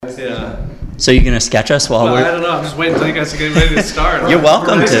Yeah. So you're going to sketch us while I don't know. I'm just waiting until you guys are getting ready to start. You're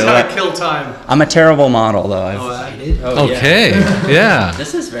welcome This to. is how to kill time. I'm a terrible model, though. Okay, yeah.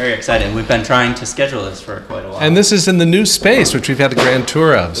 This is very exciting. We've been trying to schedule this for quite a while. And this is in the new space, which we've had a grand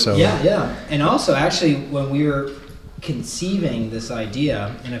tour of. So Yeah. And also, actually, when we were conceiving this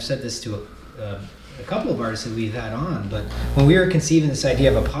idea, and I've said this to a couple of artists that we've had on, but when we were conceiving this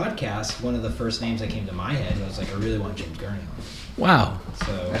idea of a podcast, one of the first names that came to my head was like, I really want James Gurney on. Wow.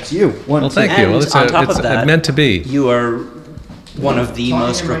 So that's you. Well, thank you. Well, it's meant to be. You are one of the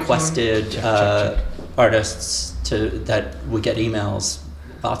most requested artists that we get emails,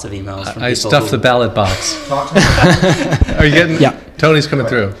 lots of emails from people. I stuffed the ballot box. Are you getting? Yeah. Tony's coming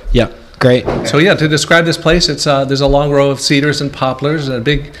through. Yeah. Great. So yeah, to describe this place, it's there's a long row of cedars and poplars and a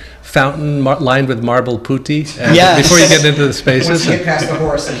big fountain lined with marble putti. Yes. Before you get into the spaces. Once you get past the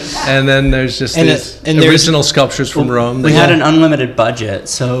horses. And then there's just these original sculptures from Rome. We had an unlimited budget,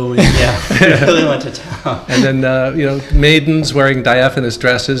 so we really went to town. And then maidens wearing diaphanous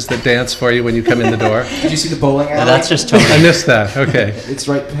dresses that dance for you when you come in the door. Did you see the bowling alley? No, that's just Tony. I missed that. Okay. It's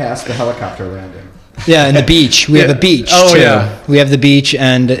right past the helicopter landing. Yeah, and the beach. We have a beach. Oh, too. yeah. We have the beach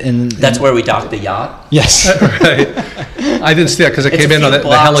and that's where we docked the yacht. Yes. Right. I didn't see that because it came in on the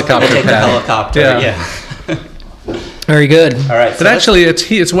helicopter take pad. The helicopter. Yeah. Very good. All right. But actually,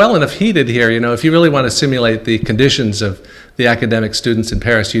 it's well enough heated here. If you really want to simulate the conditions of the academic students in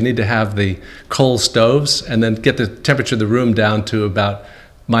Paris, you need to have the coal stoves and then get the temperature of the room down to about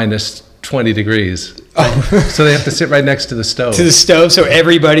minus 20 degrees. So they have to sit right next to the stove. To the stove, so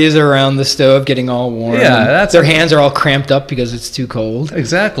everybody is around the stove getting all warm. Yeah, their hands are all cramped up because it's too cold.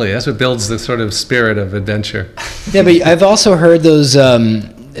 Exactly. That's what builds the sort of spirit of adventure. Yeah, but I've also heard those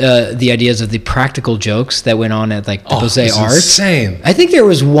the ideas of the practical jokes that went on at like the Beaux Arts. Insane. I think there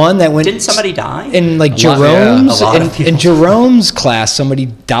was one that went. Didn't somebody die? In like Jerome's in Jerome's class, somebody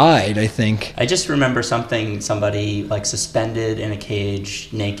died. I think. I just remember somebody like suspended in a cage,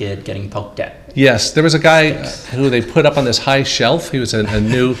 naked, getting poked at. Yes, there was a guy who they put up on this high shelf. He was a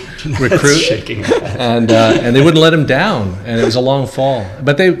new recruit, and they wouldn't let him down, and it was a long fall.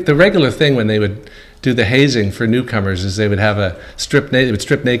 But the regular thing when they would do the hazing for newcomers is they would have they would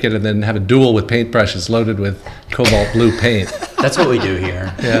strip naked and then have a duel with paintbrushes loaded with cobalt blue paint. That's what we do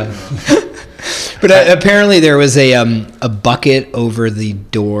here. Yeah. But apparently there was a bucket over the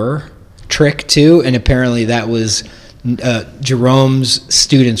door trick too, and apparently that was. Jerome's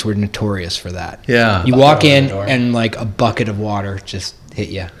students were notorious for that. Yeah. You walk in and like a bucket of water just hit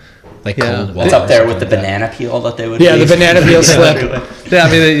you. Like cold water. It's up there with the banana peel that they would the banana peel slip. Yeah,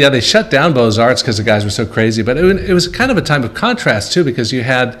 I mean, they shut down Beaux Arts because the guys were so crazy. But it was kind of a time of contrast, too, because you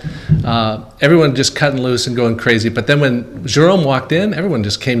had everyone just cutting loose and going crazy. But then when Jerome walked in, everyone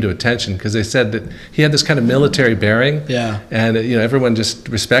just came to attention because they said that he had this kind of military bearing. Yeah. And, everyone just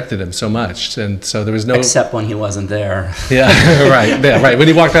respected him so much. And so there was no... Except when he wasn't there. Yeah, right. Yeah, right. When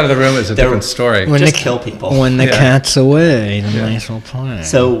he walked out of the room, it was a different story. Just kill people. When the cat's away, the mice will play.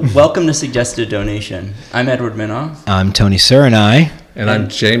 So, welcome to Suggested Donation. I'm Edward Minoff. I'm Tony Surinai. And I'm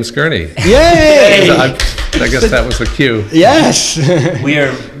James Gurney. Yay! I guess that was the cue. Yes! We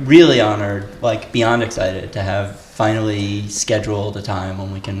are really honored, beyond excited, to have finally scheduled a time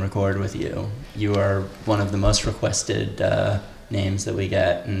when we can record with you. You are one of the most requested names that we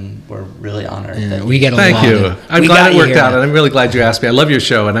get, and we're really honored. That we get a Thank lot. you. I'm glad it worked out, and I'm really glad you asked me. I love your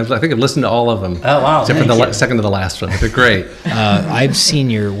show, and I think I've listened to all of them. Oh, wow. Except for the second to the last one. They're great. I've seen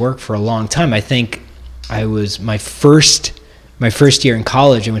your work for a long time. I think I was my first year in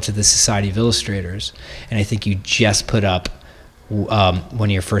college, I went to the Society of Illustrators, and I think you just put up one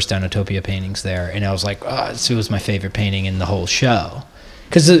of your first Downotopia paintings there, and I was like, it was my favorite painting in the whole show.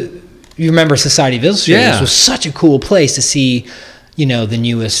 Because you remember Society of Illustrators was such a cool place to see, the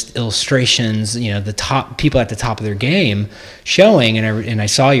newest illustrations, the top people at the top of their game showing, and I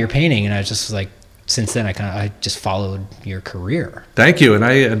saw your painting, and I was just like, since then I just followed your career. Thank you, and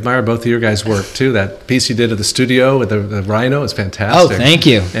I admire both of your guys' work too. That piece you did at the studio with the rhino is fantastic. Oh, thank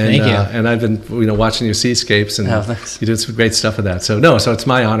you, thank you. And I've been watching your seascapes, and you did some great stuff with that. So it's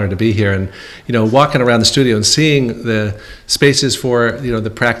my honor to be here, and walking around the studio and seeing the spaces for the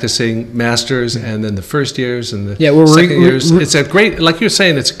practicing masters and then the first years and the second years. It's a great, like you're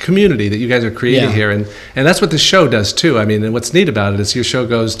saying, it's a community that you guys are creating here, and that's what the show does too. I mean, and what's neat about it is your show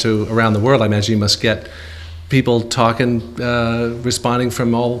goes to around the world. I imagine you must get people talking, responding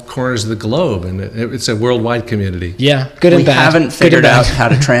from all corners of the globe, and it's a worldwide community. Yeah, good and bad. We haven't figured out how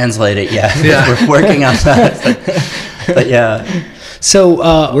to translate it yet. We're working on that. But yeah.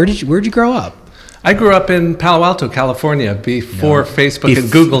 So where'd you grow up? I grew up in Palo Alto, California, before Facebook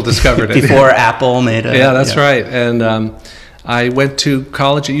and Google discovered it. Before Apple made it. Yeah, that's right. And I went to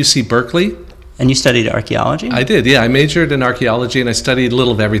college at UC Berkeley. And you studied archaeology? I did, yeah. I majored in archaeology, and I studied a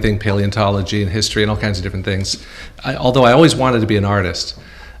little of everything, paleontology and history and all kinds of different things, although I always wanted to be an artist.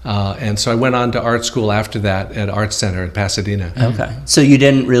 And so I went on to art school after that at Art Center in Pasadena. Okay. So you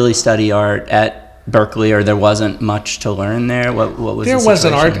didn't really study art at Berkeley, or there wasn't much to learn there? What was there the was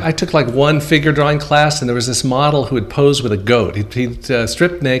an situation? art. I took like one figure drawing class, and there was this model who would pose with a goat. He'd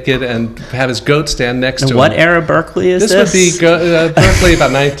strip naked and have his goat stand next to him. What era Berkeley is this? This would be Berkeley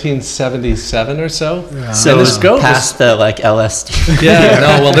about 1977 or so. Yeah. So and this goat past the like LSD. Yeah,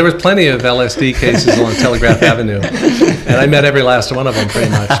 no, well, there was plenty of LSD cases along Telegraph Avenue, and I met every last one of them pretty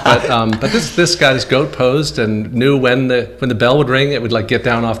much. But this guy's goat posed and knew when the bell would ring, it would like get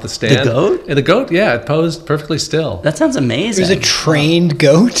down off the stand. The goat? And the goat, yeah, it posed perfectly still. That sounds amazing. It was a trained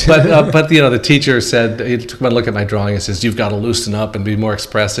goat. But the teacher said, he took one look at my drawing and says, "You've got to loosen up and be more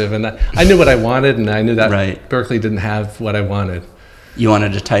expressive." And I knew what I wanted, and I knew that right. Berkeley didn't have what I wanted. You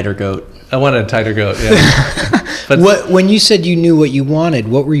wanted a tighter goat. I wanted a tighter goat, yeah. But when you said you knew what you wanted,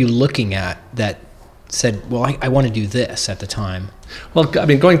 what were you looking at that said, well, I want to do this at the time? Well, I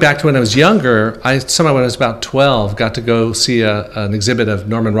mean, going back to when I was younger, somehow when I was about 12, got to go see an exhibit of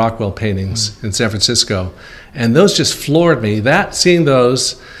Norman Rockwell paintings in San Francisco. And those just floored me. Seeing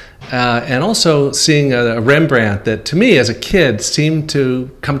those, and also seeing a Rembrandt that, to me, as a kid, seemed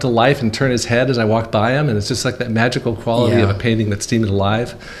to come to life and turn his head as I walked by him. And it's just like that magical quality of a painting that seemed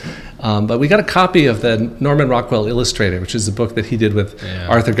alive. But we got a copy of the Norman Rockwell Illustrator, which is the book that he did with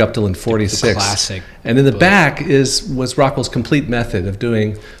Arthur Guptill in '46. The classic. And in the back was Rockwell's complete method of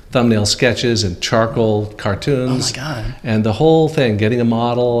doing thumbnail sketches and charcoal cartoons. Oh my God. And the whole thing, getting a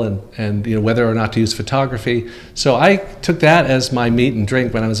model and whether or not to use photography. So I took that as my meat and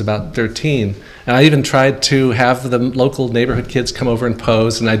drink when I was about 13. And I even tried to have the local neighborhood kids come over and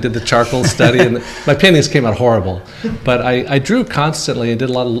pose, and I did the charcoal study, and my paintings came out horrible. But I drew constantly and did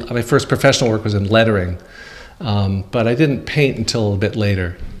a lot of, my first professional work was in lettering. But I didn't paint until a bit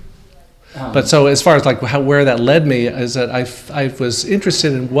later. But so as far as like where that led me is that I was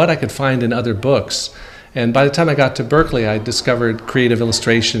interested in what I could find in other books. And by the time I got to Berkeley, I discovered Creative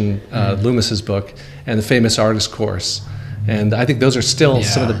Illustration, Loomis's book, and the Famous Artist Course. And I think those are still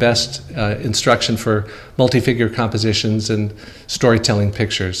some of the best instruction for multi-figure compositions and storytelling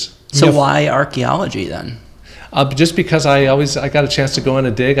pictures. So why archaeology then? Just because I got a chance to go on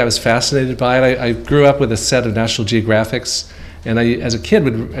a dig. I was fascinated by it. I grew up with a set of National Geographics, and I, as a kid,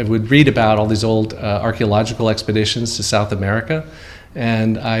 would read about all these old archaeological expeditions to South America.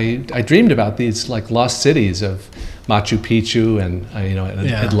 And I dreamed about these like lost cities of Machu Picchu and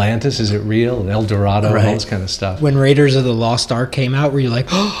Atlantis, is it real? And El Dorado, and all this kind of stuff. When Raiders of the Lost Ark came out, were you like,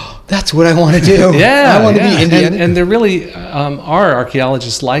 oh, that's what I want to do? Yeah, I want to be Indian. And there really are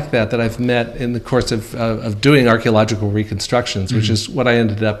archaeologists like that I've met in the course of doing archaeological reconstructions, which is what I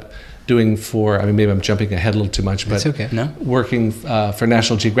ended up doing for, I mean, maybe I'm jumping ahead a little too much, but working for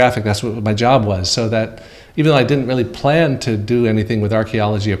National Geographic, that's what my job was. So that even though I didn't really plan to do anything with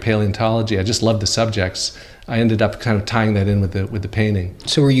archaeology or paleontology, I just loved the subjects, I ended up kind of tying that in with the painting.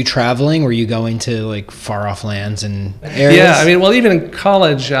 So were you traveling? Were you going to like far off lands and areas? Yeah, I mean, well, even in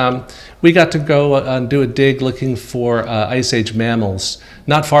college, we got to go and do a dig looking for Ice Age mammals,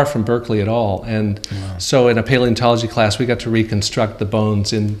 not far from Berkeley at all. And so in a paleontology class, we got to reconstruct the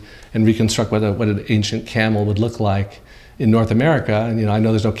bones and reconstruct what an ancient camel would look like in North America. And I know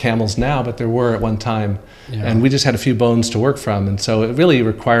there's no camels now, but there were at one time. And we just had a few bones to work from. And so it really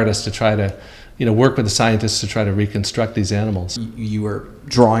required us to try to work with the scientists to try to reconstruct these animals. You were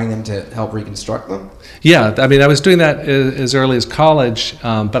drawing them to help reconstruct them? Yeah, I mean, I was doing that as early as college,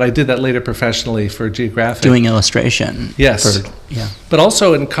 but I did that later professionally for Geographic. Doing illustration. Yes. But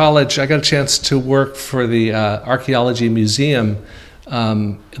also in college, I got a chance to work for the Archaeology Museum,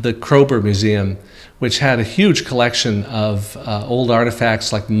 the Kroeber Museum, which had a huge collection of old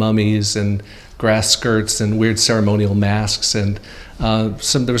artifacts like mummies and grass skirts and weird ceremonial masks. And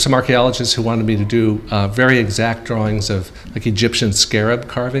there were some archaeologists who wanted me to do very exact drawings of like Egyptian scarab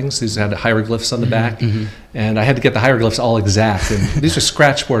carvings. These had hieroglyphs on the back, and I had to get the hieroglyphs all exact. And these are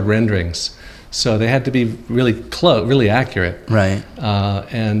scratchboard renderings, so they had to be really close, really accurate. Right.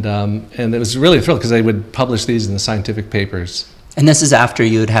 And it was really a thrill because they would publish these in the scientific papers. And this is after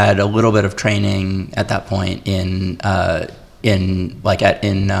you had a little bit of training at that point at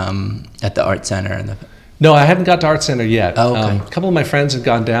the art center. No, I hadn't got to Art Center yet. Oh, okay. A couple of my friends had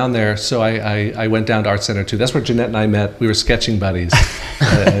gone down there, so I went down to Art Center too. That's where Jeanette and I met. We were sketching buddies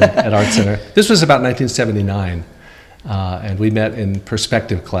at Art Center. This was about 1979, and we met in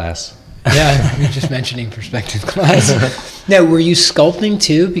perspective class. Yeah, you're just mentioning perspective class. Now, were you sculpting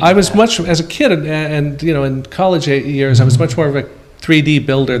too? I was much, as a kid and in college years, I was much more of a 3D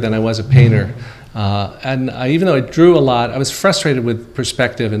builder than I was a painter. Even though I drew a lot, I was frustrated with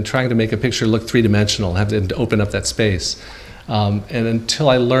perspective and trying to make a picture look three-dimensional, having to open up that space. And until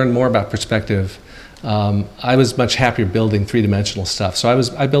I learned more about perspective, I was much happier building three-dimensional stuff. So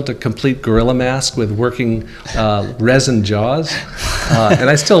I built a complete gorilla mask with working resin jaws, and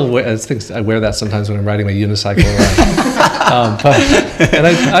I still I think I wear that sometimes when I'm riding my unicycle around.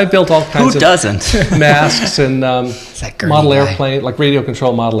 I built all kinds of masks and model airplane, like radio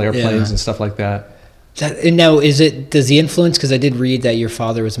control model airplanes and stuff like that. And now, does the influence, because I did read that your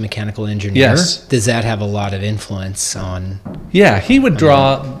father was a mechanical engineer. Yes. Does that have a lot of influence on? Yeah, he would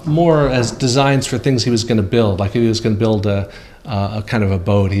draw more as designs for things he was going to build. Like if he was going to build a kind of a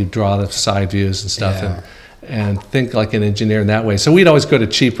boat, he'd draw the side views and stuff and think like an engineer in that way. So we'd always go to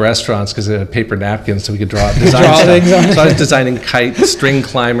cheap restaurants because they had paper napkins so we could draw design stuff. So I was designing kites, string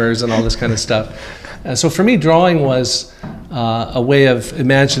climbers, and all this kind of stuff. So for me, drawing was a way of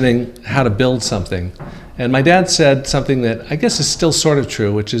imagining how to build something. And my dad said something that I guess is still sort of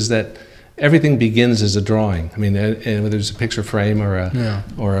true, which is that everything begins as a drawing. I mean, whether it's a picture frame or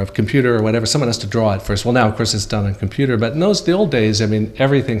a computer or whatever, someone has to draw it first. Well, now, of course, it's done on computer. But in the old days, I mean,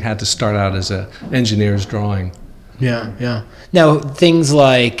 everything had to start out as an engineer's drawing. Yeah. Now, things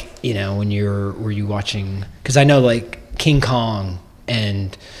like, were you watching, because I know like King Kong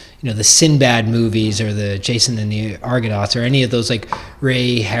and the Sinbad movies or the Jason and the Argonauts or any of those like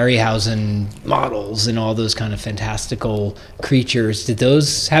Ray Harryhausen models and all those kind of fantastical creatures, did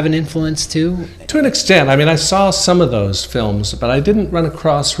those have an influence too? To an extent. I mean, I saw some of those films, but I didn't run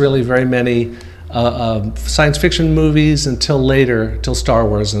across really very many science fiction movies until Star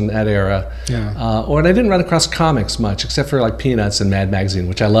Wars and that era. And I didn't run across comics much, except for like Peanuts and Mad Magazine,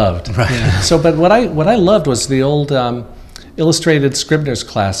 which I loved. Right. Yeah. So, but what I loved was the old illustrated Scribner's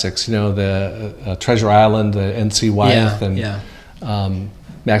classics, the Treasure Island, the N.C. Wyeth, and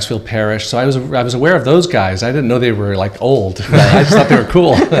Maxfield Parrish. So I was aware of those guys. I didn't know they were like old. I just thought they were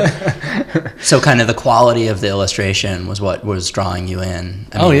cool. So kind of the quality of the illustration was what was drawing you in.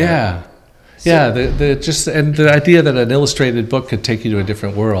 The idea that an illustrated book could take you to a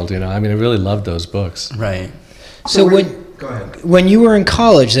different world. I mean, I really loved those books. Right. So Go ahead. When you were in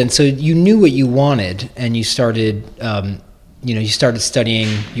college, then, so you knew what you wanted, and you started. You started studying,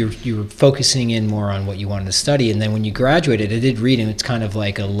 you were focusing in more on what you wanted to study, and then when you graduated, I did read, and it's kind of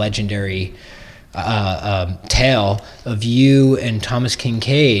like a legendary tale of you and Thomas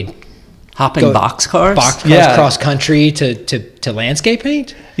Kincaid hopping boxcars cross country to landscape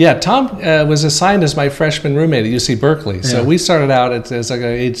paint. Yeah, Tom was assigned as my freshman roommate at UC Berkeley. So we started out as like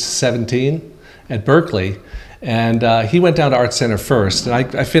age 17 at Berkeley. And he went down to Art Center first, and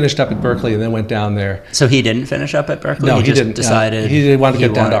I finished up at Berkeley and then went down there. So he didn't finish up at Berkeley? No, he just didn't. Decided he wanted to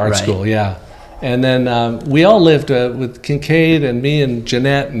get down to art school, And then we all lived with Kincaid and me and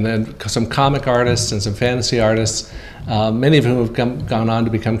Jeanette and then some comic artists and some fantasy artists, many of whom have gone on to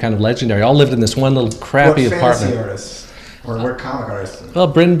become kind of legendary. All lived in this one little crappy apartment. What fantasy artists? Or what comic artists? Well,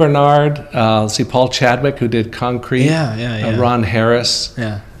 Bryn Bernard, Paul Chadwick, who did Concrete. Ron Harris.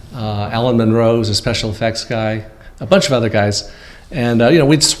 Alan Monroe was a special effects guy, a bunch of other guys. And,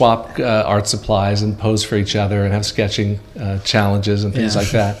 we'd swap art supplies and pose for each other and have sketching challenges and things like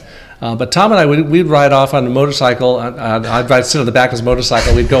that. But Tom and I, we'd ride off on a motorcycle. I'd sit on the back of his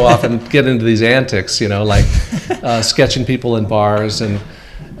motorcycle. We'd go off and get into these antics, like sketching people in bars. And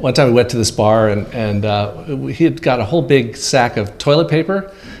one time we went to this bar, and he had got a whole big sack of toilet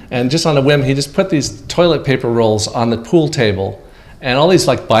paper. And just on a whim, he just put these toilet paper rolls on the pool table. And all these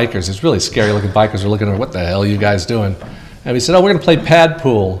like bikers, it's really scary looking bikers, were looking at, what the hell are you guys doing? And we said, we're going to play pad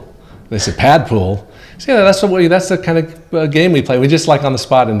pool. They said, pad pool? So, that's the kind of game we play. We just like on the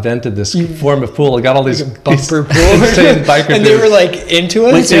spot invented this form of pool. We got all these bumper pool, insane biker and they were like into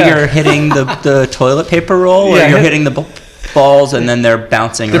it. Wait, so you're hitting the toilet paper roll, or you're hitting the balls, and then they're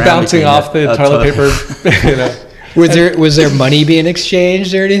bouncing. They're bouncing off the toilet paper. Was there money being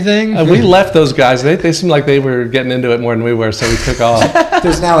exchanged or anything? We left those guys. They seemed like they were getting into it more than we were, so we took off.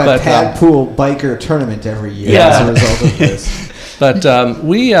 There's now a pad pool biker tournament every year as a result of this. But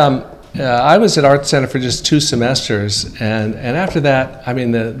I was at Art Center for just 2 semesters, and after that, I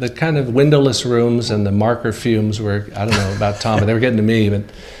mean, the kind of windowless rooms and the marker fumes were, I don't know about Tom, but they were getting to me. But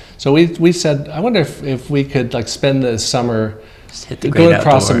so we said, I wonder if we could like spend the summer going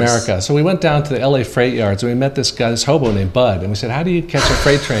across America. So we went down to the LA freight yards, and we met this hobo named Bud, and we said, how do you catch a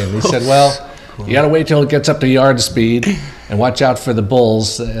freight train? And he said, well, you got to wait till it gets up to yard speed and watch out for the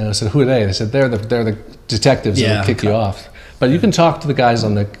bulls. And I said, who are they? They said, they're the detectives that will kick you off. But you can talk to the guys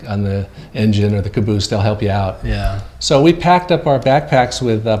on the engine or the caboose; they'll help you out. Yeah. So we packed up our backpacks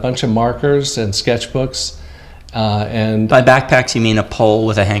with a bunch of markers and sketchbooks. And by backpacks, you mean a pole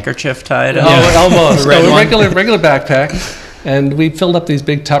with a handkerchief tied? Almost. No, regular backpack. And we filled up these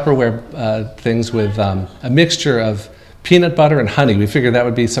big Tupperware things with a mixture of peanut butter and honey. We figured that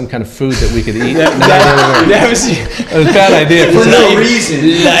would be some kind of food that we could eat. That was It was a bad idea. for no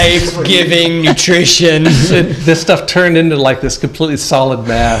reason. Life-giving nutrition. This stuff turned into like this completely solid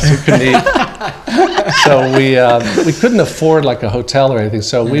mass we couldn't eat. So we couldn't afford like a hotel or anything.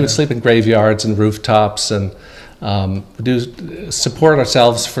 So we would sleep in graveyards and rooftops and support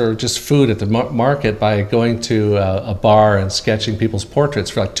ourselves for just food at the market by going to a bar and sketching people's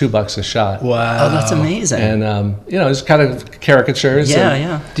portraits for like $2 a shot. Wow. Oh, that's amazing. And just kind of caricatures.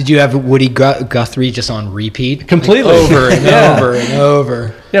 Yeah. Did you have Woody Guthrie just on repeat? Completely. Like over and over and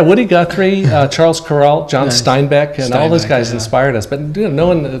over. Yeah, Woody Guthrie, Charles Corral, John Steinbeck, and all those guys inspired us. But no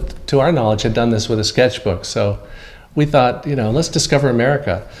one, to our knowledge, had done this with a sketchbook. So we thought, let's discover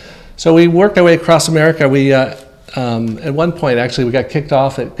America. So we worked our way across America. We at one point, actually, we got kicked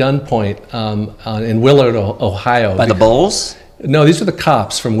off at gunpoint in Willard, Ohio. By the Bulls? No, these were the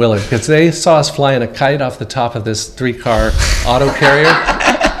cops from Willard, because they saw us flying a kite off the top of this 3-car auto carrier.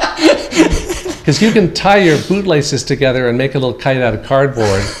 Because you can tie your bootlaces together and make a little kite out of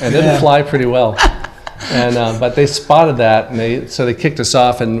cardboard, and it'll fly pretty well. And but they spotted that, and so they kicked us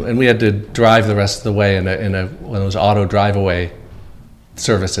off, and we had to drive the rest of the way in one of those auto drive-away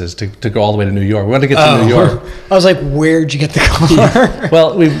services to go all the way to New York. We wanted to get to New York. I was like, where'd you get the car?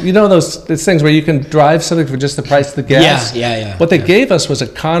 Well, those things where you can drive something for just the price of the gas? Yeah. What they gave us was a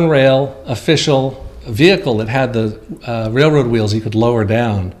Conrail official vehicle that had the railroad wheels you could lower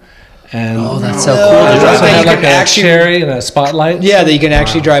down. And that's so cool. it also That had you like can a cherry and a spotlight. Yeah, that you can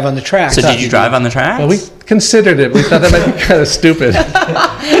actually drive on the track. So did you drive on the tracks? Well, we considered it. We thought that might be kind of stupid.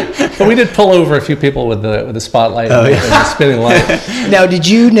 But we did pull over a few people with the spotlight and the spinning light. Now, did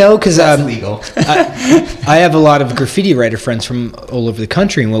you know, because legal. I have a lot of graffiti writer friends from all over the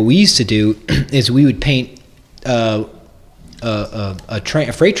country, and what we used to do is we would paint a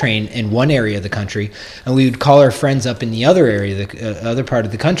freight train in one area of the country, and we would call our friends up in the other area, the other part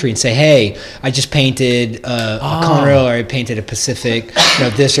of the country, and say, "Hey, I just painted a Conrail, or I painted a Pacific,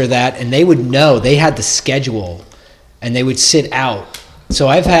 this or that," and they would know. They had the schedule, and they would sit out. So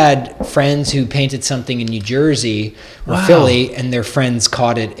I've had friends who painted something in New Jersey or Philly, and their friends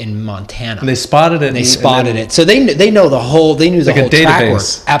caught it in Montana. And they spotted it. So they know the whole. They knew the whole track work.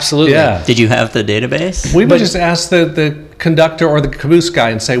 Database. Absolutely. Yeah. Did you have the database? We would just ask the conductor or the caboose guy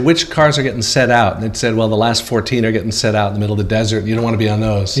and say, which cars are getting set out? And they'd said, well, the last 14 are getting set out in the middle of the desert. You don't want to be on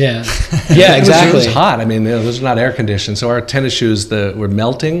those. Yeah. Yeah, exactly. It was hot. I mean, those are not air conditioned. So our tennis shoes were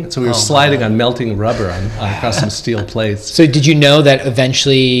melting. So we were sliding on melting rubber across some steel plates. So did you know that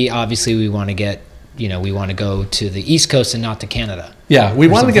eventually, obviously, we want to go to the East Coast and not to Canada? Yeah, we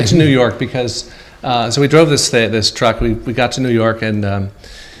wanted to get to New York because, so we drove this truck. We got to New York, and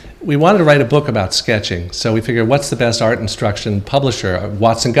we wanted to write a book about sketching. So we figured, what's the best art instruction publisher?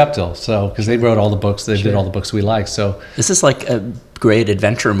 Watson Guptill. So because they wrote all the books, they did all the books we like. So this is like a great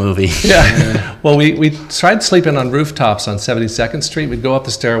adventure movie. Yeah. Well, we tried sleeping on rooftops on 72nd Street. We'd go up the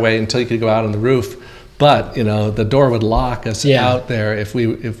stairway until you could go out on the roof. But the door would lock us out there if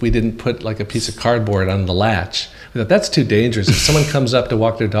we didn't put like a piece of cardboard on the latch. We thought that's too dangerous. If someone comes up to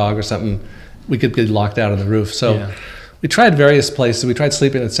walk their dog or something, we could be locked out on the roof. So we tried various places. We tried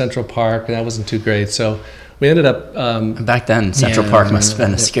sleeping at Central Park, and that wasn't too great. So we ended up. Back then, Central Park must have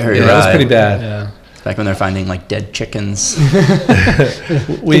been a scary ride. Yeah, it was pretty bad. Yeah. Back when they're finding like dead chickens.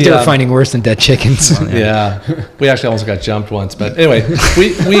 They were finding worse than dead chickens. Yeah, we actually almost got jumped once. But anyway,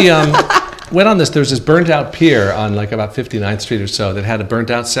 we went on this. There was this burnt out pier on like about 59th Street or so that had a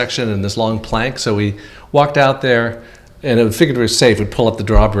burnt out section and this long plank. So we walked out there, and it figured we were safe. We'd pull up the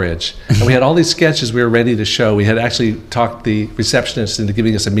drawbridge, and we had all these sketches we were ready to show. We had actually talked the receptionist into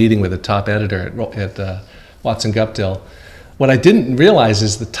giving us a meeting with the top editor at Watson Guptill. What I didn't realize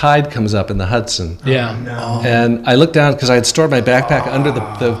is the tide comes up in the Hudson. Yeah. And I looked down because I had stored my backpack under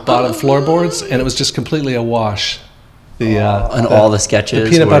the bottom floorboards, and it was just completely awash. And all the sketches.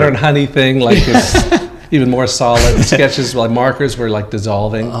 The peanut butter and honey thing, like, was even more solid. The sketches, like markers, were like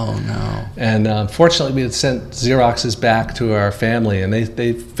dissolving. Oh no! And fortunately, we had sent Xeroxes back to our family, and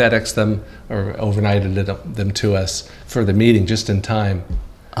they FedExed them or overnighted them to us for the meeting just in time.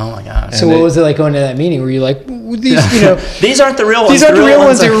 Oh my gosh! So what was it like going to that meeting? Were you like, these, these aren't the real ones. These aren't the real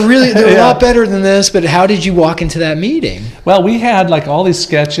ones. They were a lot better than this. But how did you walk into that meeting? Well, we had like all these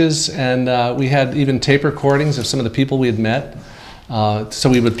sketches, and we had even tape recordings of some of the people we had met. So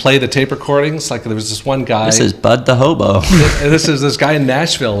we would play the tape recordings. Like there was this one guy. This is Bud the Hobo. This is this guy in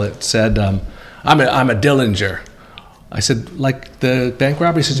Nashville that said, I'm a Dillinger. I said, like the bank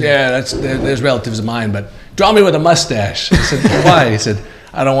robbery? He says, yeah, there's relatives of mine, but draw me with a mustache. I said, why? He said,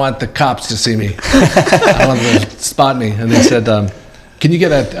 I don't want the cops to see me. I don't want them to spot me. And they said, can you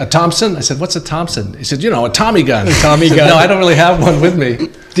get a Thompson? I said, what's a Thompson? He said, a Tommy gun. A Tommy gun. No, I don't really have one with me.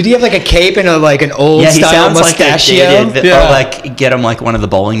 Did he have like a cape and an old he sounds style mustachio? like or like get him like one of the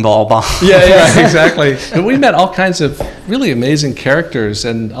bowling ball bombs. Yeah, exactly. And we met all kinds of really amazing characters,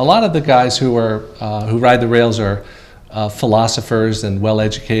 and a lot of the guys who ride the rails are philosophers and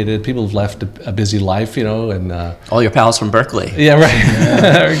well-educated people who've left a busy life, and all your pals from Berkeley. Yeah, right.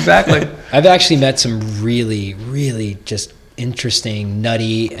 Yeah. Exactly. I've actually met some really, really just interesting,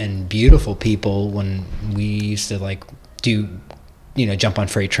 nutty, and beautiful people when we used to like do, jump on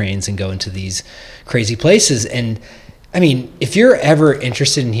freight trains and go into these crazy places. And I mean, if you're ever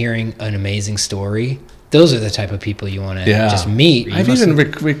interested in hearing an amazing story, those are the type of people you want to just meet. I've even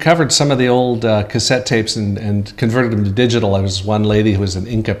recovered some of the old cassette tapes and converted them to digital. There was one lady who was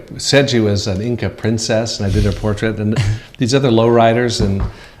said she was an Inca princess, and I did her portrait. And these other lowriders and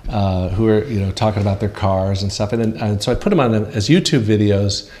who were talking about their cars and stuff. And so I put them on as YouTube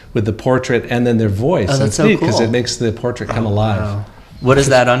videos with the portrait and then their voice. Oh, that's so cool. Because it makes the portrait come alive. Wow. What is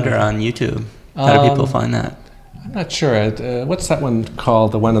that under on YouTube? How do people find that? I'm not sure. What's that one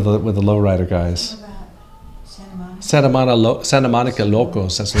called? The one with the lowrider guys. Santa Monica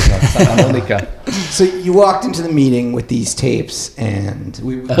Locos, that's what it's called. Santa Monica. So you walked into the meeting with these tapes, and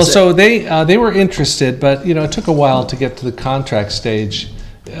so they were interested, but it took a while to get to the contract stage.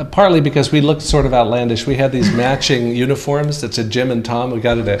 Partly because we looked sort of outlandish. We had these matching uniforms that said Jim and Tom. We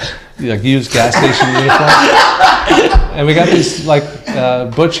got it at used gas station uniform, and we got these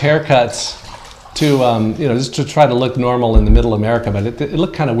butch haircuts to just to try to look normal in the middle America, but it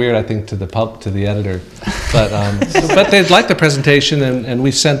looked kind of weird, I think, to the editor. But they liked the presentation, and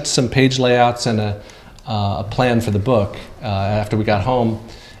we sent some page layouts and a plan for the book after we got home,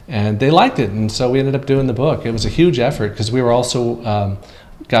 and they liked it, and so we ended up doing the book. It was a huge effort because we were also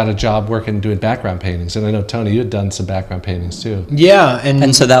got a job doing background paintings, and I know Tony, you had done some background paintings too. Yeah,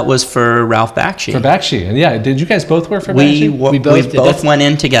 and so that was for Ralph Bakshi. For Bakshi, and did you guys both work for Bakshi? We both went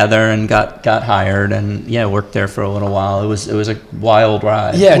in together and got hired, and worked there for a little while. It was a wild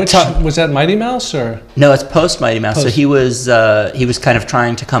ride. Yeah, was that Mighty Mouse or? No, it's post Mighty Mouse. So he was kind of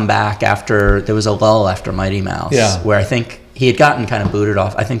trying to come back after there was a lull after Mighty Mouse, where I think he had gotten kind of booted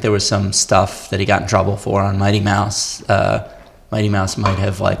off. I think there was some stuff that he got in trouble for on Mighty Mouse. Mighty Mouse might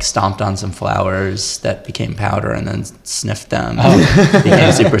have stomped on some flowers that became powder and then sniffed them and became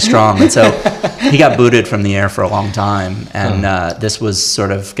super strong. And so he got booted from the air for a long time. And this was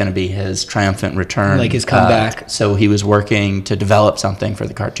sort of going to be his triumphant return. Like his comeback. So he was working to develop something for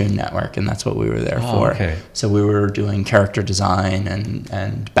the Cartoon Network, and that's what we were there for. Okay. So we were doing character design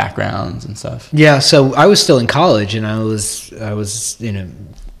and backgrounds and stuff. Yeah, so I was still in college, and I was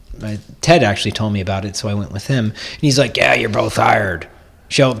Ted actually told me about it, so I went with him. And he's like, yeah, you're both hired.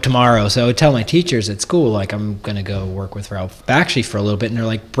 Show up tomorrow. So I would tell my teachers at school, I'm going to go work with Ralph Bakshi for a little bit. And they're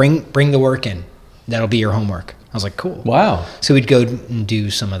like, bring the work in. That'll be your homework. I was like, cool. Wow. So we'd go and do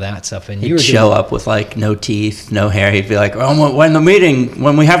some of that stuff. And he'd show up with no teeth, no hair. He'd be like, oh, when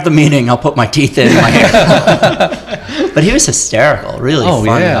we have the meeting, I'll put my teeth in my hair. But he was hysterical, really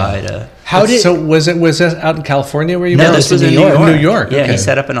fun guy to... So was it out in California where you were? No, this was in New York. New York. Yeah, okay. He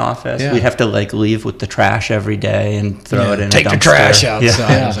set up an office. Yeah. We'd have to leave with the trash every day and throw it in a dumpster. Take the trash outside.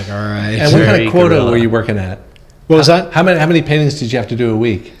 Yeah. I was like, all right. And what kind of quota were you working at? What was that? How many paintings did you have to do a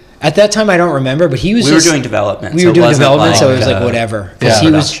week? At that time, I don't remember, but he was. We were doing development. So it was whatever. Yeah. He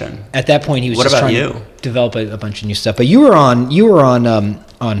was at that point. He was just trying to develop a bunch of new stuff. But you were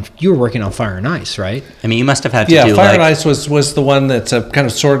working on Fire and Ice, right? I mean, you must have had to do. Yeah, Fire and Ice was the one that's a kind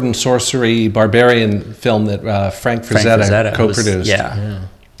of sword and sorcery barbarian film that Frank Frazetta co-produced.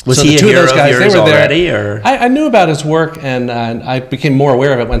 Was he a hero of yours already, or? I knew about his work, and I became more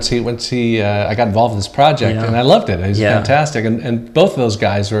aware of it once I got involved in this project, and I loved it. It was fantastic, and both of those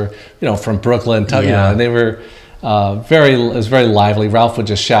guys were from Brooklyn, and they were it was very lively. Ralph would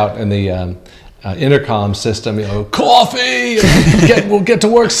just shout in the intercom system, coffee, we'll get to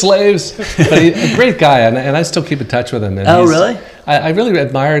work, slaves. But a great guy, and I still keep in touch with him. And really? I really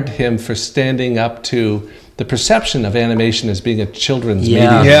admired him for standing up to the perception of animation as being a children's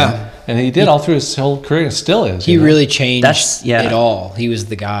medium. Yeah. And he did all through his whole career, still is. He really changed it all. He was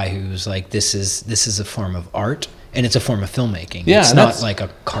the guy who was like, this is a form of art, and it's a form of filmmaking. It's not like a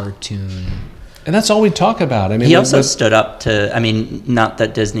cartoon. And that's all we talk about. I mean, he also stood up to, I mean, not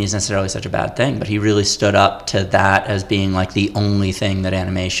that Disney is necessarily such a bad thing, but he really stood up to that as being like the only thing that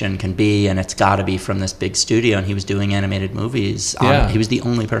animation can be, and it's got to be from this big studio. And he was doing animated movies. He was the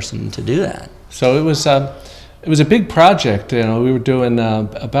only person to do that. So it was a big project. You know, we were doing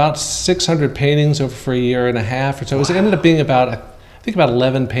about 600 paintings over for a year and a half or so. It ended up being about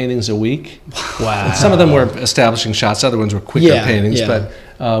 11 paintings a week. Wow. And some of them were establishing shots, other ones were quicker paintings, but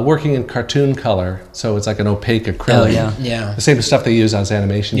working in cartoon color, so it's like an opaque acrylic. Oh, yeah. The same stuff they use as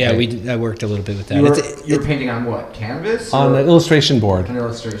animation paint. I worked a little bit with that. You were painting on what, canvas? On an illustration board. An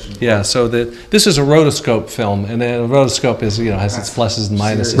illustration board. Yeah, so this is a rotoscope film, and a rotoscope is, has its pluses and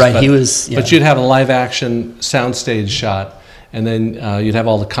minuses. Right, but, but you'd have a live action soundstage shot, and then you'd have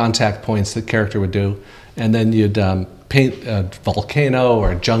all the contact points the character would do, and then you'd paint a volcano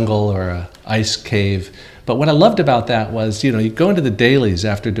or a jungle or a ice cave. But what I loved about that was, you'd go into the dailies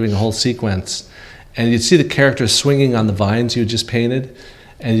after doing a whole sequence, and you'd see the characters swinging on the vines you just painted,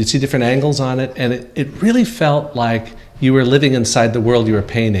 and you'd see different angles on it, and it really felt like you were living inside the world you were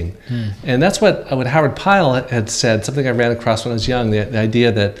painting. And that's what Howard Pyle had said, something I ran across when I was young, the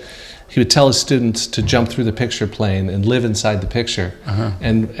idea that he would tell his students to jump through the picture plane and live inside the picture.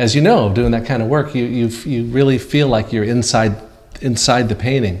 And as you know, doing that kind of work, you really feel like you're inside the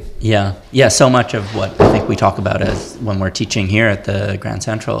painting. Yeah. So much of what I think we talk about as when we're teaching here at the Grand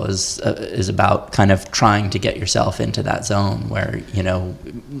Central is about kind of trying to get yourself into that zone where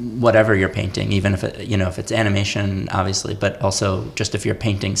whatever you're painting, even if if it's animation, obviously, but also just if you're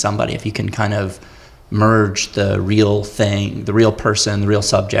painting somebody, if you can kind of merge the real thing, the real person, the real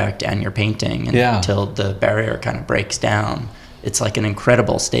subject, and your painting until the barrier kind of breaks down. It's like an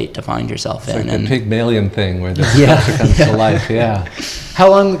incredible state to find yourself in. Like the Pygmalion thing where the sculpture comes to life. How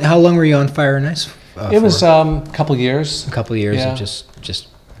long were you on Fire and Ice? It was a couple years. A couple of years of just.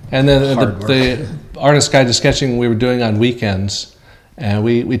 And then the Artist Guide to Sketching we were doing on weekends, and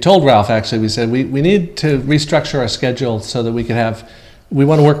we told Ralph actually, we said we need to restructure our schedule so that we could have. We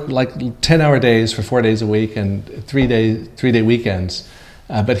want to work like 10-hour days for 4 days a week and 3-day weekends.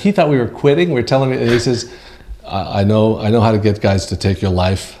 But he thought we were quitting. We were telling him, and he says, I know how to get guys to take your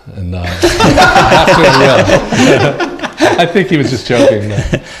life, and after I think he was just joking.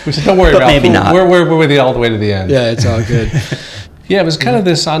 We said, don't worry, Ralph. Maybe not. We're with you all the way to the end. Yeah, it's all good. Yeah, it was kind of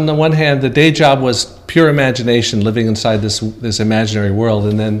this, on the one hand, the day job was pure imagination, living inside this imaginary world,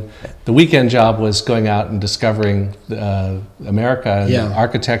 and then the weekend job was going out and discovering America and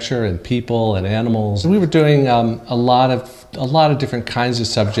architecture and people and animals. We were doing a lot of different kinds of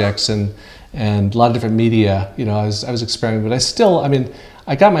subjects and a lot of different media. I was experimenting, but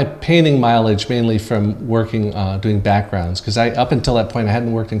I got my painting mileage mainly from working, doing backgrounds, because up until that point I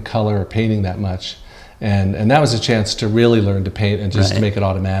hadn't worked in color or painting that much. And that was a chance to really learn to paint and just to make it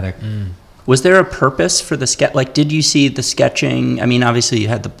automatic. Was there a purpose for the sketch? Like, did you see the sketching? I mean, obviously you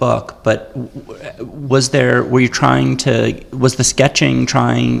had the book, but was the sketching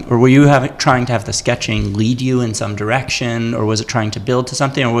trying to have the sketching lead you in some direction, or was it trying to build to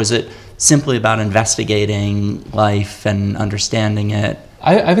something, or was it simply about investigating life and understanding it?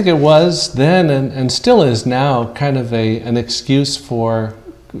 I think it was then and still is now kind of an excuse for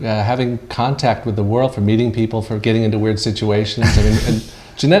having contact with the world, for meeting people, for getting into weird situations. And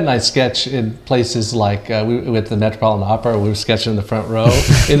Jeanette and I sketch in places like we went to the Metropolitan Opera. We were sketching in the front row,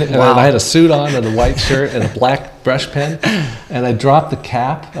 and I had a suit on and a white shirt and a black brush pen, and I dropped the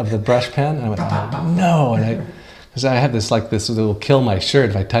cap of the brush pen, and I went, oh, no, because I had this it will kill my shirt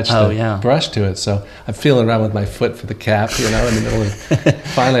if I touch the brush to it. So I'm feeling around with my foot for the cap, in the middle of.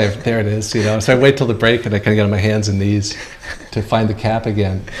 Finally, there it is, So I wait till the break, and I kind of get on my hands and knees to find the cap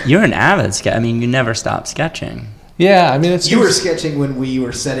again. You're an avid sketcher. I mean, you never stop sketching. Yeah, it's. You were sketching when we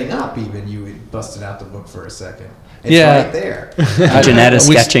were setting up. Even you busted out the book for a second. It's right there. Jeanette is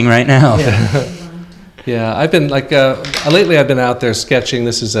sketching right now. Yeah, I've been lately. I've been out there sketching.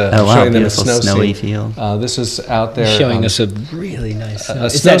 This is showing them a snowy field. This is out there showing us a really nice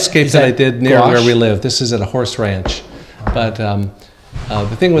snowscape that I did near where we live. This is at a horse ranch, but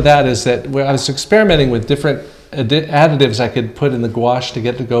the thing with that is that I was experimenting with different additives I could put in the gouache to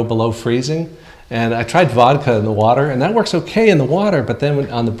get to go below freezing. And I tried vodka in the water, and that works okay in the water, but then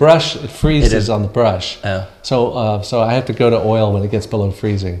on the brush, it freezes on the brush. Oh. So I have to go to oil when it gets below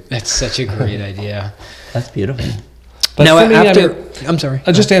freezing. That's such a great idea. That's beautiful. But now, for me, I'm sorry.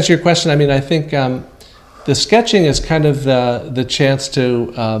 I'll just answer your question. I think the sketching is kind of the chance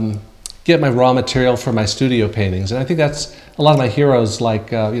to get my raw material for my studio paintings. And I think that's a lot of my heroes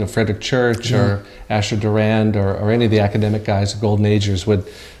like Frederick Church or Asher Durand or any of the academic guys, the Golden Agers,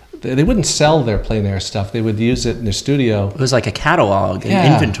 they wouldn't sell their plein air stuff. They would use it in their studio. It was like a catalog,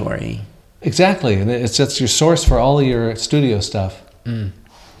 an inventory. Exactly, and it's your source for all of your studio stuff.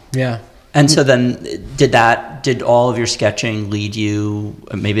 Yeah. And so then, did all of your sketching lead you?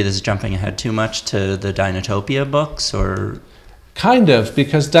 Maybe this is jumping ahead too much to the Dinotopia books, or kind of,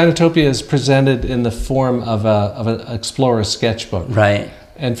 because Dinotopia is presented in the form of an explorer sketchbook. Right.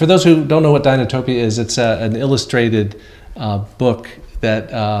 And for those who don't know what Dinotopia is, it's an illustrated book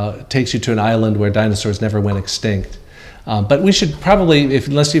that takes you to an island where dinosaurs never went extinct. But we should probably,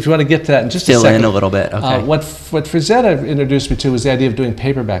 unless you want to get to that in just a second. Fill in a little bit, okay. What Frazetta introduced me to was the idea of doing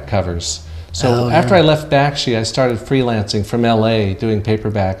paperback covers. So after I left Bakshi, I started freelancing from LA, doing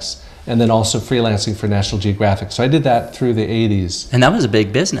paperbacks, and then also freelancing for National Geographic. So I did that through the 80s. And that was a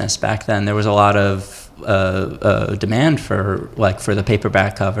big business back then. There was a lot of demand for the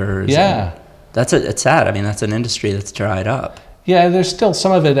paperback covers. Yeah. It's sad. I mean, that's an industry that's dried up. Yeah, there's still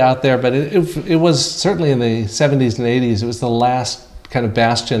some of it out there, but it was certainly in the 70s and 80s, it was the last kind of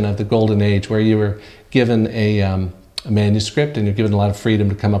bastion of the golden age where you were given a manuscript and you're given a lot of freedom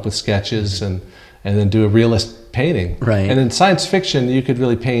to come up with sketches and then do a realist painting. Right. And in science fiction, you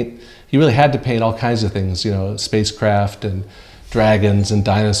really had to paint all kinds of things, spacecraft and dragons and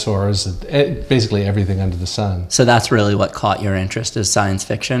dinosaurs, and basically everything under the sun. So that's really what caught your interest, is science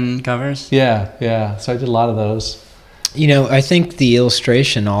fiction covers? Yeah. So I did a lot of those. I think the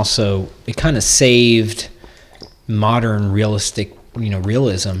illustration also, it kind of saved modern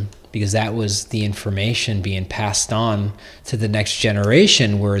realism, because that was the information being passed on to the next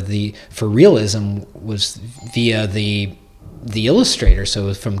generation, where for realism was via the illustrator.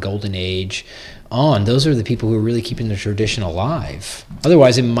 So from Golden Age on, those are the people who are really keeping the tradition alive.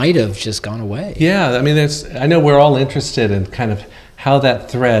 Otherwise, it might have just gone away. Yeah, I mean, I know we're all interested in kind of how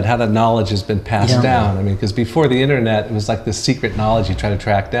that knowledge has been passed down. I mean, because before the internet, it was like this secret knowledge you try to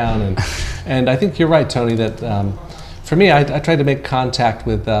track down. And I think you're right, Tony, that for me, I tried to make contact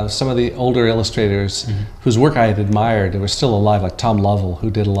with some of the older illustrators whose work I had admired. They were still alive, like Tom Lovell,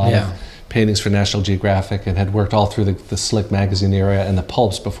 who did a lot of paintings for National Geographic and had worked all through the Slick magazine era and the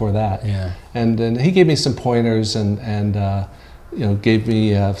pulps before that. Yeah. And he gave me some pointers and gave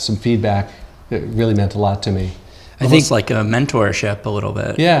me some feedback that really meant a lot to me. I think like a mentorship a little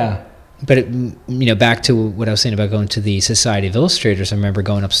bit. Yeah. But back to what I was saying about going to the Society of Illustrators, I remember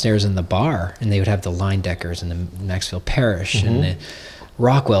going upstairs in the bar, and they would have the Leindeckers and the Maxfield Parrish and the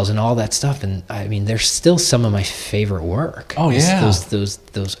Rockwells and all that stuff. And I mean, they're still some of my favorite work. Oh yeah.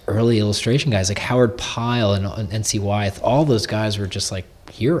 Those early illustration guys like Howard Pyle and N.C. Wyeth, all those guys were just like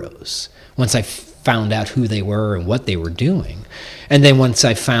heroes. Once I found out who they were and what they were doing, and then once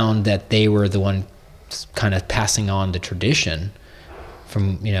I found that they were the one kind of passing on the tradition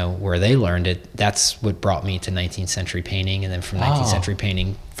from where they learned it, that's what brought me to 19th century painting, and then from 19th century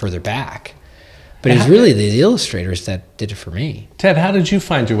painting further back. But it was really the illustrators that did it for me. Ted, how did you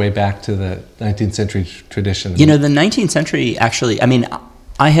find your way back to the 19th century tradition? The 19th century, actually, I mean,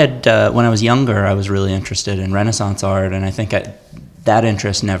 I had when I was younger, I was really interested in Renaissance art, and I think that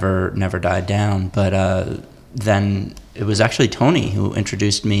interest never died down. But then it was actually Tony who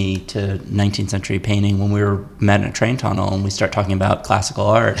introduced me to 19th century painting when we met in a train tunnel, and we start talking about classical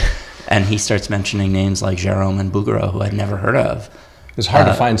art, and he starts mentioning names like Gérôme and Bouguereau, who I'd never heard of. It was hard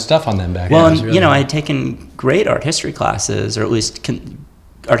to find stuff on them back then. Well, and I had taken great art history classes, or at least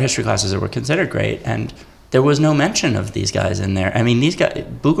art history classes that were considered great, and there was no mention of these guys in there. I mean, these guys,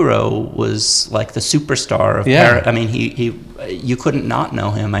 Bouguereau was like the superstar of Paris. I mean, you couldn't not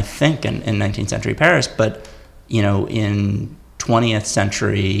know him, I think, in 19th century Paris, but in 20th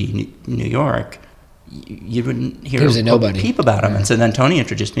century New York, you wouldn't hear a peep about him. And so then Tony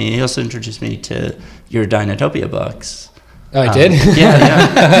introduced me. He also introduced me to your Dinotopia books. Oh, I did?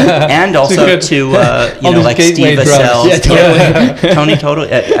 Yeah. And also to, like Steve Assell's. Yeah, totally. Tony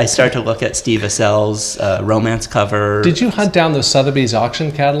totally. I started to look at Steve Assell's romance cover. Did you hunt down those Sotheby's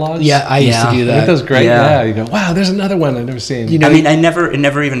auction catalogs? Yeah, I used to do that. Aren't those great? Yeah. You go, wow, there's another one I've never seen. I mean, it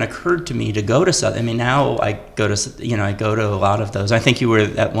never even occurred to me to go to Sotheby's. I mean, now I go to a lot of those. I think you were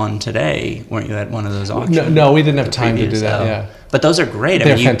at one today, weren't you, at one of those auctions? No, we didn't have time to do that, yeah. But those are great.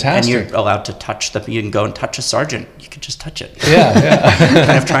 They're fantastic. And you're allowed to touch them. You can go and touch a sergeant. You can just touch it. Yeah.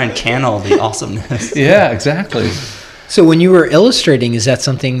 Kind of try and channel the awesomeness. Yeah, exactly. So when you were illustrating, is that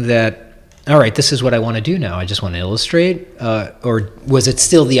something that, all right, this is what I want to do now, I just want to illustrate? Or was it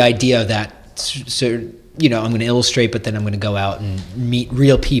still the idea that, I'm going to illustrate, but then I'm going to go out and meet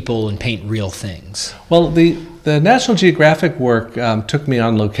real people and paint real things? Well, the National Geographic work took me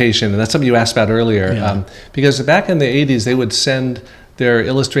on location, and that's something you asked about earlier, because back in the 80s, they would send their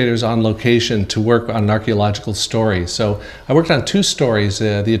illustrators on location to work on an archaeological story. So I worked on two stories,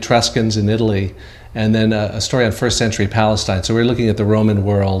 the Etruscans in Italy, and then a story on first century Palestine. So we're looking at the Roman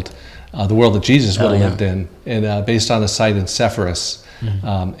world, the world that Jesus would have lived in, and based on a site in Sepphoris.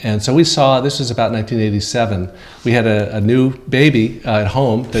 And so we saw, this was about 1987, we had a new baby at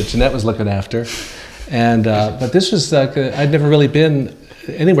home that Jeanette was looking after. And but this was like, I'd never really been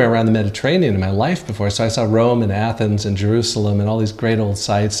anywhere around the Mediterranean in my life before. So I saw Rome and Athens and Jerusalem and all these great old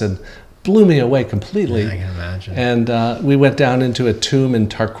sites, and blew me away completely. Yeah, I can imagine. And we went down into a tomb in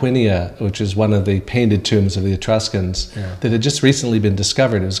Tarquinia, which is one of the painted tombs of the Etruscans that had just recently been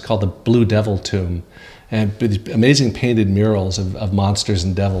discovered. It was called the Blue Devil Tomb. And amazing painted murals of monsters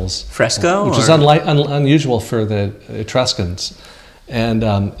and devils. Fresco? Which is unusual for the Etruscans. And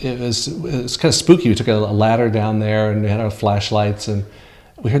it was kind of spooky. We took a ladder down there, and we had our flashlights, and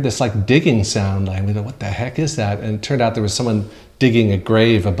we heard this like digging sound. And we thought, what the heck is that? And it turned out there was someone digging a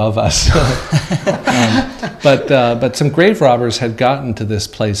grave above us. But some grave robbers had gotten to this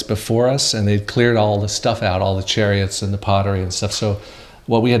place before us, and they'd cleared all the stuff out, all the chariots and the pottery and stuff. So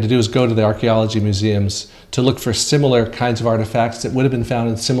what we had to do is go to the archaeology museums to look for similar kinds of artifacts that would have been found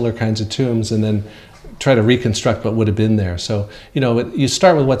in similar kinds of tombs, and then try to reconstruct what would have been there. So, you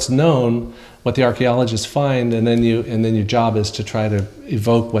start with what's known, what the archaeologists find, and then your job is to try to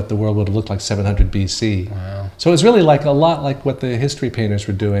evoke what the world would have looked like 700 BC. Wow. So it was really like a lot like what the history painters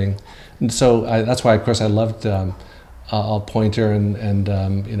were doing. And so that's why, of course, I loved Pointer and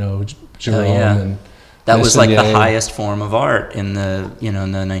Jerome and that was like the highest form of art in the in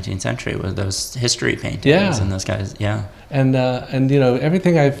the 19th century, with those history paintings and those guys. Yeah. And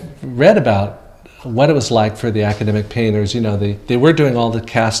everything I've read about what it was like for the academic painters, they were doing all the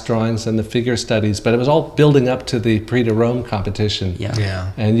cast drawings and the figure studies, but it was all building up to the Prix de Rome competition.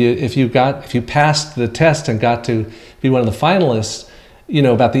 Yeah. And if you passed the test and got to be one of the finalists,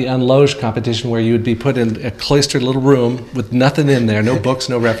 about the unloge competition, where you would be put in a cloistered little room with nothing in there, no books,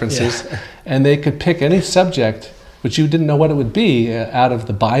 no references, and they could pick any subject which you didn't know what it would be out of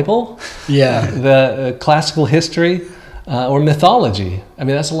the Bible, the classical history, or mythology. I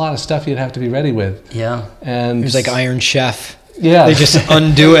mean, that's a lot of stuff you'd have to be ready with. Yeah. And it was like Iron Chef. Yeah. They just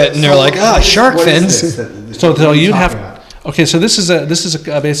undo it, and they're like, shark fins. So you'd have. Okay, so this is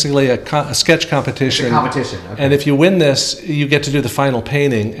basically a sketch competition. It's a competition. Okay. And if you win this, you get to do the final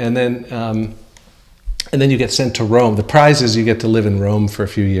painting, and then you get sent to Rome. The prize is you get to live in Rome for a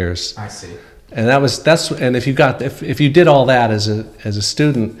few years. I see. And and if you did all that as a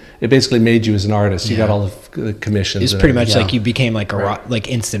student, it basically made you as an artist. You got all the commissions. It's pretty much like you became like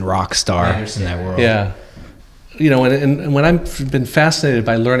instant rock star in that world. Yeah. And when I've been fascinated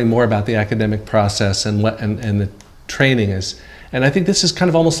by learning more about the academic process and the training is, and I think this is kind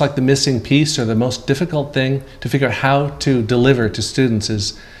of almost like the missing piece, or the most difficult thing to figure out how to deliver to students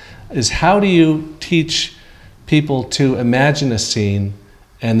is how do you teach people to imagine a scene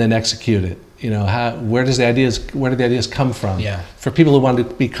and then execute it? Where do the ideas come from? Yeah. For people who want to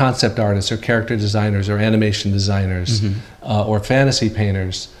be concept artists or character designers or animation designers or fantasy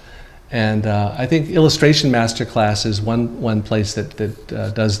painters. And I think Illustration Masterclass is one place that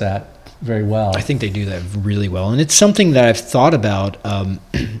does that very well. I think they do that really well, and it's something that I've thought about,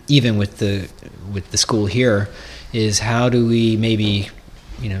 even with the school here, is how do we maybe,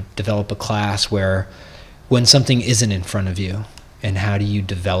 develop a class where when something isn't in front of you, and how do you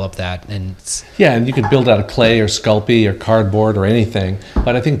develop that? And you could build out of clay or Sculpey or cardboard or anything.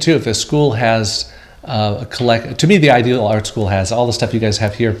 But I think too, if a school has to me, the ideal art school has all the stuff you guys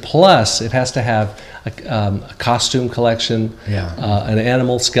have here, plus it has to have a costume collection, an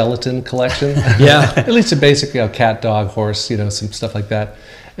animal skeleton collection, at least a basic cat, dog, horse, some stuff like that,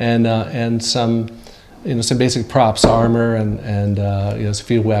 and some basic props, armor, and a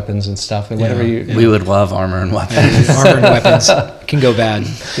few weapons and stuff, and whatever you. We would love armor and weapons. Armor and weapons can go bad.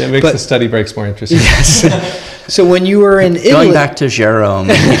 Yeah, it makes the study breaks more interesting. Yes. So when you were in Italy, going back to Jerome,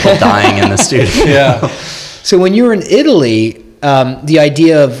 and people dying in the studio. Yeah. So when you were in Italy, the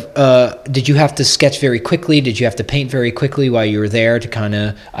idea of did you have to sketch very quickly? Did you have to paint very quickly while you were there to kind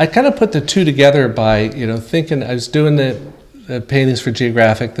of? I kind of put the two together by thinking I was doing the paintings for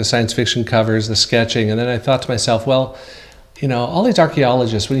Geographic, the science fiction covers, the sketching, and then I thought to myself, well, all these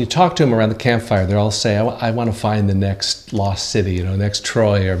archaeologists, when you talk to them around the campfire, they all say, I want to find the next lost city, next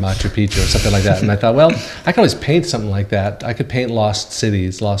Troy or Machu Picchu or something like that. And I thought, well, I could always paint something like that. I could paint lost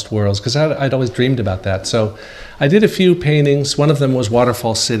cities, lost worlds, because I'd always dreamed about that. So I did a few paintings. One of them was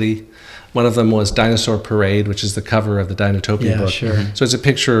Waterfall City. One of them was Dinosaur Parade, which is the cover of the Dinotopian book. Sure. So it's a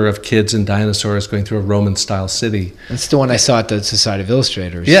picture of kids and dinosaurs going through a Roman-style city. That's the one I saw at the Society of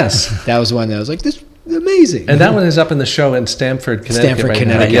Illustrators. Yes. That was one that I was like, this amazing. And that one is up in the show in Stamford, Connecticut.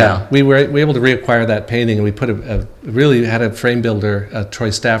 Connecticut. Yeah, we were able to reacquire that painting, and we put really had a frame builder, Troy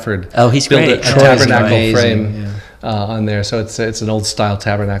Stafford. Oh, he's build great. a Troy's tabernacle amazing, frame on there. So it's an old style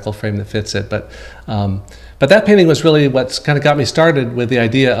tabernacle frame that fits it. But that painting was really what's kind of got me started with the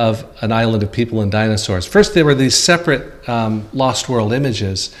idea of an island of people and dinosaurs. First, there were these separate lost world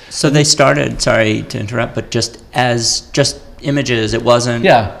images. So they started, sorry to interrupt, but just as images. It wasn't.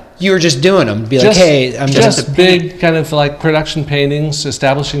 Yeah. You were just doing them. Be like, hey, I'm just big kind of like production paintings,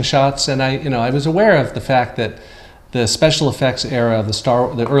 establishing shots, and I was aware of the fact that the special effects era of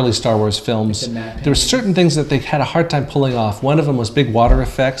the early Star Wars films, there were certain things that they had a hard time pulling off. One of them was big water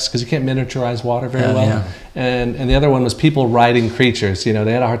effects, because you can't miniaturize water very well. Yeah. And the other one was people riding creatures. They had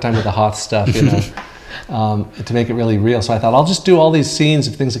a hard time with the Hoth stuff, to make it really real. So I thought, I'll just do all these scenes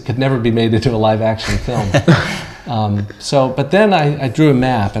of things that could never be made into a live action film. But then I drew a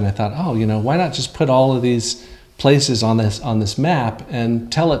map, and I thought, why not just put all of these places on this map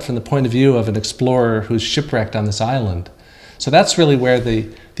and tell it from the point of view of an explorer who's shipwrecked on this island. So that's really where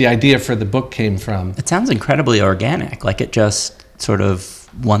the idea for the book came from. It sounds incredibly organic, like it just sort of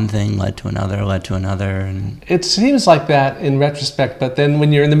one thing led to another, and it seems like that in retrospect, but then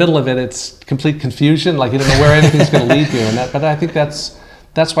when you're in the middle of it, it's complete confusion, like you don't know where anything's going to lead you. But I think that's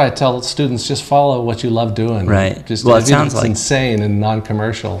why I tell students, just follow what you love doing. Right. It sounds like insane and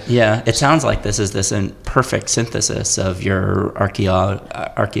non-commercial. Yeah, it sounds like this is perfect synthesis of your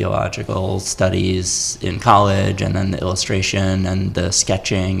archaeological studies in college, and then the illustration and the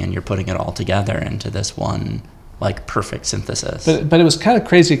sketching, and you're putting it all together into this one perfect synthesis. But it was kind of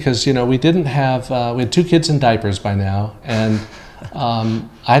crazy because we didn't have we had 2 kids in diapers by now, and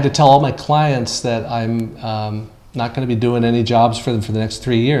I had to tell all my clients that I'm not going to be doing any jobs for them for the next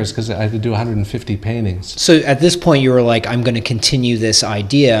 3 years because I had to do 150 paintings. So at this point, you were like, I'm going to continue this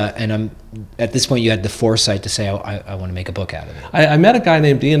idea, and at this point, you had the foresight to say, I want to make a book out of it. I met a guy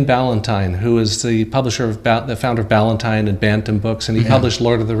named Ian Ballantine, who is the publisher of the founder of Ballantine and Bantam Books, and he published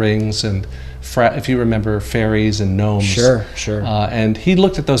Lord of the Rings and, if you remember, fairies and gnomes. Sure. And he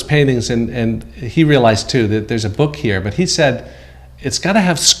looked at those paintings, and he realized too that there's a book here, but he said it's got to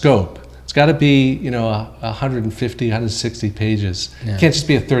have scope. It's got to be, 150, 160 pages. Yeah. It can't just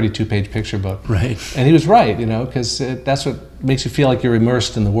be a 32-page picture book. Right. And he was right, because that's what makes you feel like you're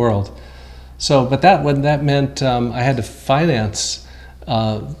immersed in the world. So, but that meant I had to finance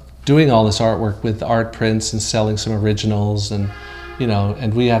doing all this artwork with art prints and selling some originals, and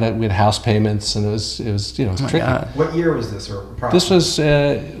and we had house payments, and it was tricky. God. What year was this? This was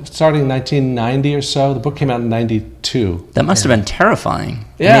starting in 1990 or so. The book came out in 92. That must have been terrifying.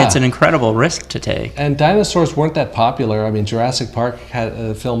 Yeah. I mean, it's an incredible risk to take. And dinosaurs weren't that popular. I mean, Jurassic Park had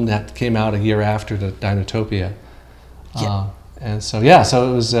a film that came out a year after the Dinotopia. Yeah. So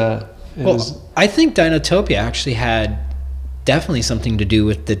it was... I think Dinotopia actually had definitely something to do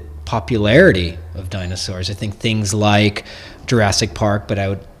with the popularity of dinosaurs. I think things like Jurassic Park, but I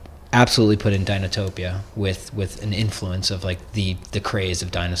would absolutely put in Dinotopia with an influence of the craze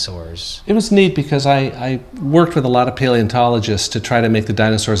of dinosaurs. It was neat because I worked with a lot of paleontologists to try to make the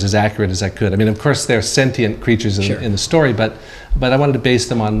dinosaurs as accurate as I could. I mean, of course, they're sentient creatures in the story, but I wanted to base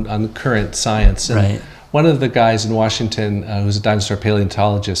them on current science. And right. One of the guys in Washington who's a dinosaur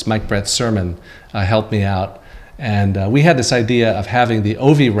paleontologist, Mike Brett Sermon, helped me out. And we had this idea of having the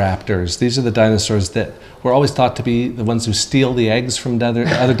oviraptors. These are the dinosaurs that were always thought to be the ones who steal the eggs from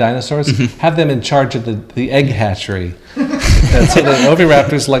other dinosaurs. Have them in charge of the egg hatchery. And so the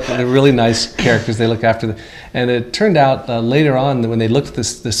oviraptors, they're really nice characters. They look after them. And it turned out later on, when they looked at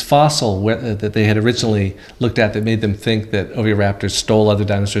this fossil that they had originally looked at that made them think that oviraptors stole other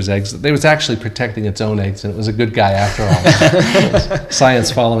dinosaurs' eggs, it was actually protecting its own eggs, and it was a good guy after all.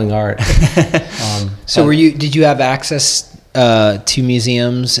 Science following art. So did you have access to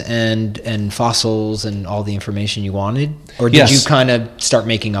museums and fossils and all the information you wanted, or did you kind of start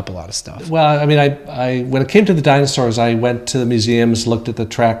making up a lot of stuff? Well, I mean, I when it came to the dinosaurs, I went to the museums, looked at the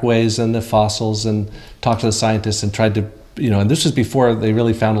trackways and the fossils, and talked to the scientists and tried to, and this was before they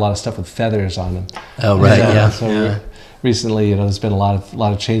really found a lot of stuff with feathers on them. Oh, right, So recently, there's been a lot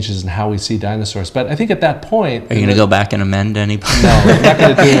of changes in how we see dinosaurs. But I think at that point, are you going to go back and amend any? No, I'm not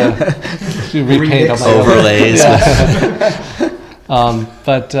going to do repaint on overlays.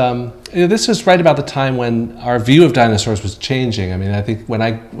 This was right about the time when our view of dinosaurs was changing. I mean, I think when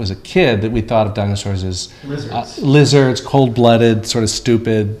I was a kid, that we thought of dinosaurs as lizards, cold-blooded, sort of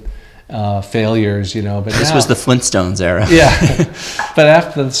stupid failures, But this was the Flintstones era. Yeah, but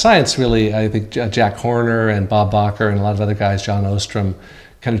after the science, really, I think Jack Horner and Bob Bacher and a lot of other guys, John Ostrom,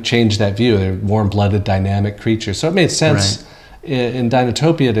 kind of changed that view. They're warm-blooded, dynamic creatures. So it made sense in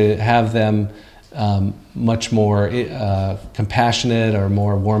Dinotopia to have them much more compassionate or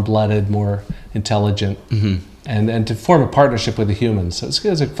more warm-blooded, more intelligent, and to form a partnership with the humans. So it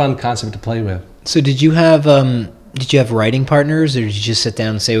was a fun concept to play with. So did you have writing partners, or did you just sit down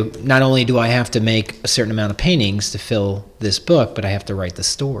and say, not only do I have to make a certain amount of paintings to fill this book, but I have to write the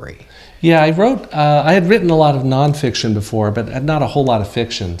story? Yeah, I had written a lot of nonfiction before, but not a whole lot of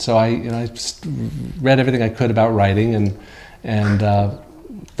fiction. So I read everything I could about writing, and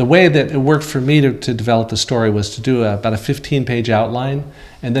the way that it worked for me to develop the story was to do about a 15-page outline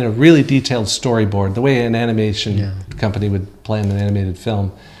and then a really detailed storyboard, the way an animation company would plan an animated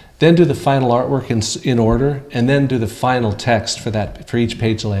film. Then do the final artwork in order, and then do the final text for each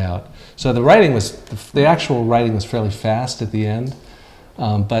page layout. So the actual writing was fairly fast at the end,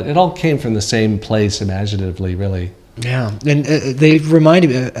 but it all came from the same place imaginatively, really. Yeah, and they reminded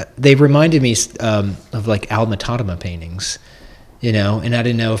me of like Alma Tadema paintings. And I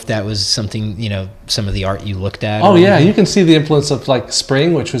didn't know if that was something, some of the art you looked at. Oh, yeah, you can see the influence of like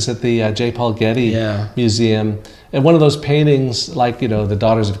Spring, which was at the J. Paul Getty Museum. And one of those paintings, like, the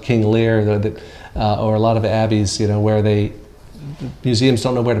Daughters of King Lear, or a lot of abbeys, where museums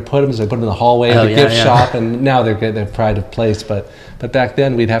don't know where to put them, so they put them in the hallway of the gift shop, and now they're pride of place. But back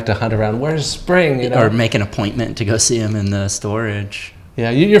then, we'd have to hunt around, where's Spring? Or make an appointment to go see him in the storage. Yeah,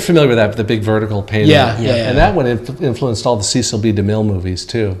 you're familiar with that, the big vertical painting. Yeah. And that one influenced all the Cecil B. DeMille movies,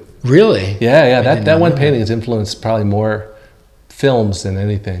 too. Really? Yeah, that one painting has influenced probably more films than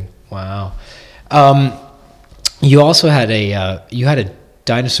anything. Wow. You also had a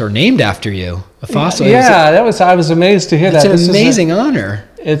dinosaur named after you, a fossil. Yeah, I was amazed to hear that. It's an amazing honor.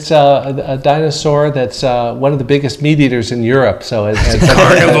 It's a dinosaur that's one of the biggest meat eaters in Europe. So it's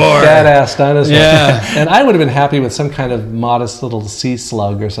carnivore, badass dinosaur. Yeah, and I would have been happy with some kind of modest little sea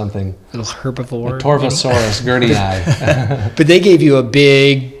slug or something. Little herbivore. A Torvosaurus Gurney. But they gave you a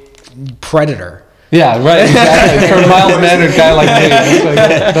big predator. Yeah, right. Exactly. For a mild-mannered guy like me,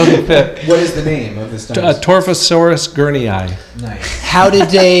 it doesn't fit. What is the name of this dinosaur? Torvosaurus Gurney. Nice. How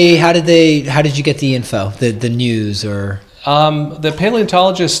did you get the info, the news, or? The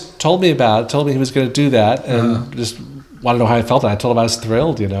paleontologist told me about it, told me he was going to do that, and just wanted to know how I felt. I told him I was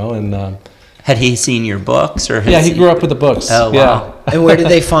thrilled, and had he seen your books, or he grew up with the books. Oh, wow. Yeah. And where did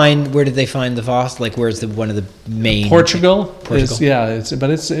they find the fossil? Like, where's one of the main? Portugal.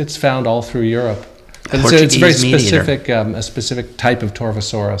 It's found all through Europe. But it's very specific, a specific type of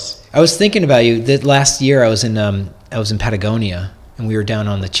Torvosaurus. I was thinking about you. That last year I was in Patagonia, and we were down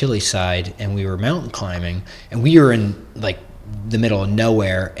on the Chile side, and we were mountain climbing, and we were in like the middle of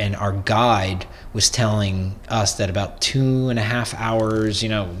nowhere, and our guide was telling us that about 2.5 hours,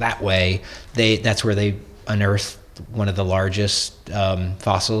 that way, that's where they unearthed one of the largest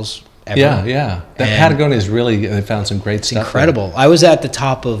fossils ever. Yeah. Patagonia is really, they found some great stuff. Incredible. There. I was at the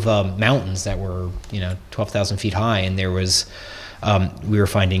top of mountains that were 12,000 feet high, and there was we were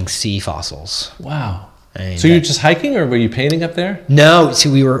finding sea fossils. Wow. So you were just hiking, or were you painting up there? No,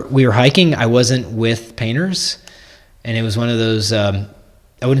 so we were hiking. I wasn't with painters, and it was one of those. I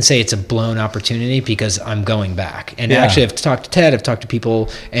wouldn't say it's a blown opportunity, because I'm going back. And actually, I've talked to Ted. I've talked to people,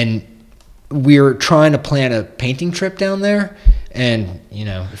 and we're trying to plan a painting trip down there. And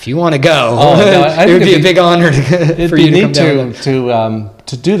if you want to go, it would be a big honor for you to come down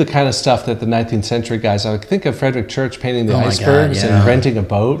to do the kind of stuff that the 19th century guys. I think of Frederick Church painting the icebergs and renting a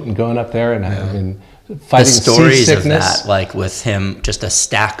boat and going up there and fighting the stories seasickness. Of that, like with him, just a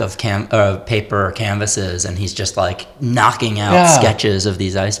stack of paper or canvases, and he's just like knocking out sketches of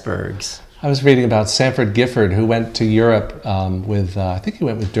these icebergs. I was reading about Sanford Gifford, who went to Europe with, I think he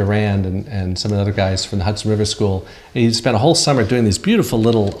went with Durand and some of the other guys from the Hudson River School. And he spent a whole summer doing these beautiful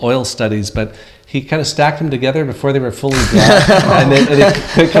little oil studies, but he kind of stacked them together before they were fully dry, and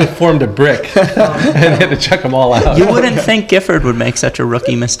they kind of formed a brick, and he had to chuck them all out. You wouldn't think Gifford would make such a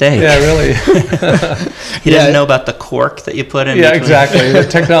rookie mistake. Yeah, really. He doesn't know about the cork that you put in. Yeah, exactly. The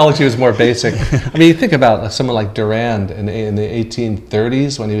technology was more basic. I mean, you think about someone like Durand in the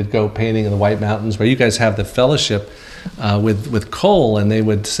 1830s, when he would go painting in the White Mountains, where you guys have the fellowship with coal, and they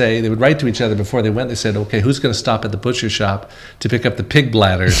would write to each other before they went. They said, "Okay, who's going to stop at the butcher shop to pick up the pig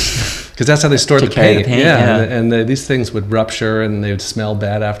bladders?" Because that's how they stored the paint. And these things would rupture, and they would smell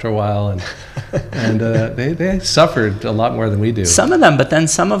bad after a while, and they suffered a lot more than we do. Some of them, but then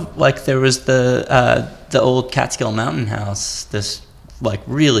some of, like, there was the old Catskill Mountain House, this like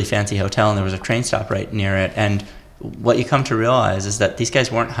really fancy hotel, and there was a train stop right near it, and what you come to realize is that these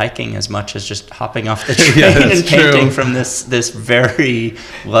guys weren't hiking as much as just hopping off the train and true. painting from this very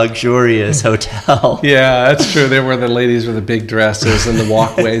luxurious hotel. Yeah, that's true. There were the ladies with the big dresses and the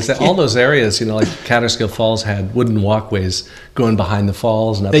walkways. All those areas, like Catterskill Falls had wooden walkways going behind the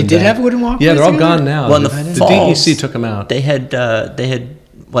falls and up They and did down. have wooden walkways? Yeah, they're all gone now. Well, the falls, DEC took them out. They had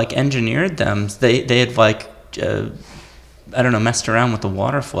like engineered them. They had like I don't know, messed around with the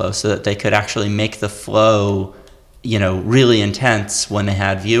water flow so that they could actually make the flow, really intense when they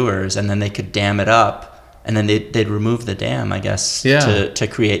had viewers, and then they could dam it up, and then they'd remove the dam, I guess, to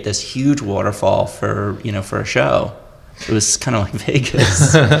create this huge waterfall for a show. It was kind of like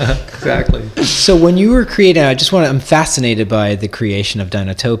Vegas. Exactly. So when you were creating, I'm fascinated by the creation of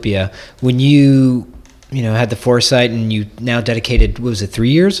Dinotopia. When you had the foresight and you now dedicated, what was it, 3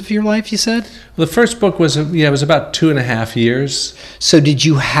 years of your life, you said? Well, the first book was about 2.5 years. So did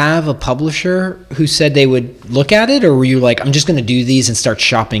you have a publisher who said they would look at it, or were you like, I'm just going to do these and start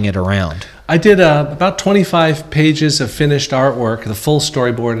shopping it around? I did about 25 pages of finished artwork, the full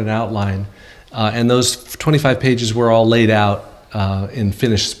storyboard and outline, and those 25 pages were all laid out in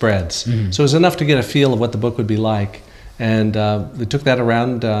finished spreads. Mm-hmm. So it was enough to get a feel of what the book would be like. And we took that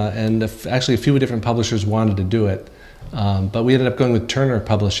around, and actually a few different publishers wanted to do it. But we ended up going with Turner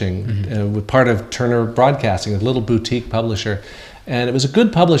Publishing, mm-hmm. With part of Turner Broadcasting, a little boutique publisher. And it was a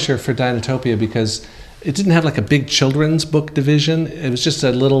good publisher for Dinotopia because it didn't have like a big children's book division. It was just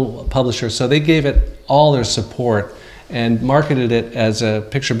a little publisher. So they gave it all their support and marketed it as a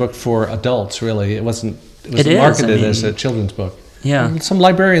picture book for adults, really. It wasn't marketed as a children's book. Yeah. Some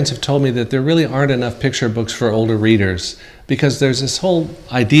librarians have told me that there really aren't enough picture books for older readers because there's this whole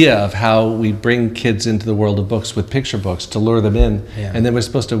idea of how we bring kids into the world of books with picture books to lure them in. Yeah. And then we're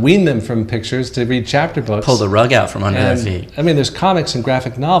supposed to wean them from pictures to read chapter books. Pull the rug out from under their feet. I mean, there's comics and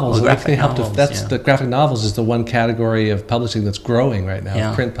graphic novels. Well, The graphic novels is the one category of publishing that's growing right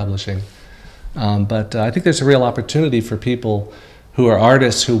now, print publishing. But I think there's a real opportunity for people who are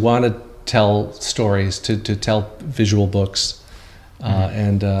artists who want to tell stories, to tell visual books.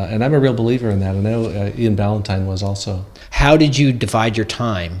 And I'm a real believer in that. I know Ian Ballantyne was also. How did you divide your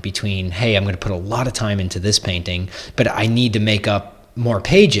time between, hey, I'm going to put a lot of time into this painting, but I need to make up more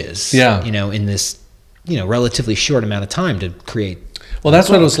pages, in this, relatively short amount of time to create? Well, that's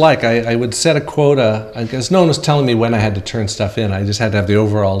what it was like. I would set a quota. I guess no one was telling me when I had to turn stuff in. I just had to have the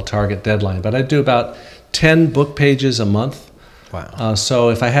overall target deadline. But I'd do about 10 book pages a month. Wow. So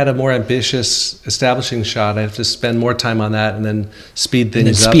if I had a more ambitious establishing shot, I'd have to spend more time on that and then speed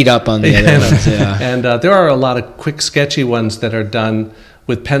things up. Speed up on the other ones, yeah. And there are a lot of quick, sketchy ones that are done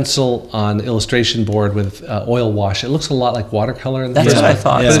with pencil on illustration board with oil wash. It looks a lot like watercolor in the That's what I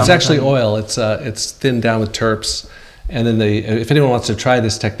thought. But it's actually oil. It's thinned down with terps. And then if anyone wants to try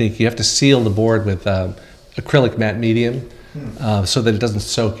this technique, you have to seal the board with acrylic matte medium. So that it doesn't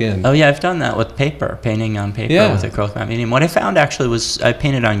soak in. Oh yeah, I've done that with paper, painting on paper with acrylic matte medium. What I found actually was I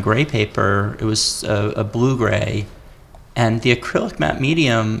painted on gray paper. It was a blue gray, and the acrylic matte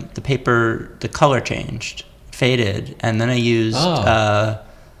medium, the color changed, faded, and then I used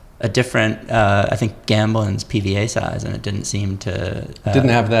a different, I think Gamblin's PVA size, and it didn't seem to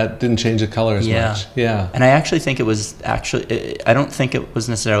didn't change the color as much. Yeah. And I actually think it was I don't think it was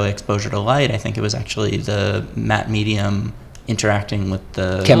necessarily exposure to light. I think it was actually the matte medium interacting with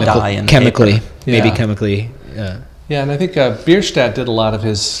the dye and chemically, paper. Maybe chemically. Yeah, and I think Bierstadt did a lot of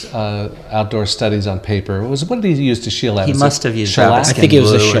his outdoor studies on paper. What did he use to shield that? He must have used shellac. I think it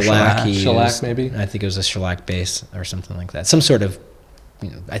was a shellac. Shellac, maybe? I think it was a shellac base or something like that. Some sort of,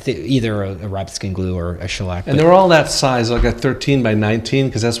 I think either a rabbit skin glue or a shellac. And they were all that size, like a 13 by 19,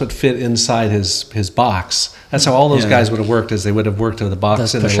 because that's what fit inside his box. That's how all those guys would have worked, as they would have worked in the box.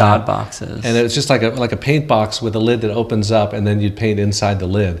 Those in their lab boxes. And it's just like a paint box with a lid that opens up, and then you'd paint inside the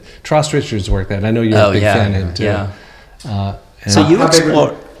lid. Trost Richards worked that, and I know you're a big fan of him too. Yeah. So you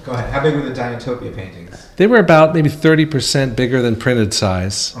explore. Go ahead. How big were the Dinotopia paintings? They were about maybe 30% bigger than printed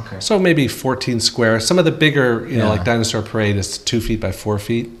size. Okay. So maybe 14 square. Some of the bigger, like Dinosaur Parade is 2 feet by 4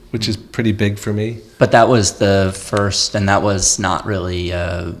 feet, which is pretty big for me. But that was the first, and that was not really,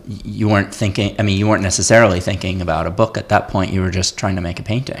 you weren't necessarily thinking about a book at that point. You were just trying to make a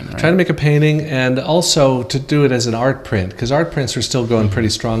painting, right? Trying to make a painting, and also to do it as an art print, because art prints were still going pretty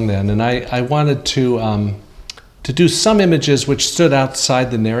strong then. And I wanted to do some images which stood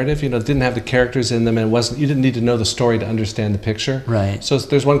outside the narrative, didn't have the characters in them, and you didn't need to know the story to understand the picture. Right. So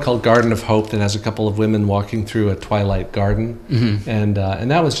there's one called Garden of Hope that has a couple of women walking through a twilight garden, and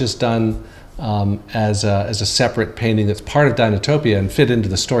that was just done as a separate painting that's part of Dinotopia and fit into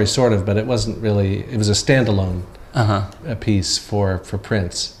the story sort of, but it wasn't really. It was a standalone piece for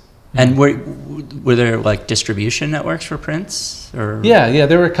prints. And were there like distribution networks for prints? Or Yeah.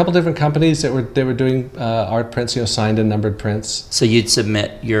 There were a couple different companies that were doing art prints, signed and numbered prints. So you'd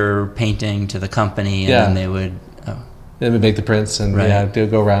submit your painting to the company, and then they would. They would make the prints, and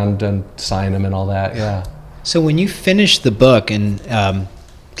they'd go around and sign them and all that. Yeah. So when you finished the book and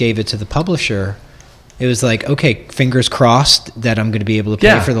gave it to the publisher, it was like, okay, fingers crossed that I'm going to be able to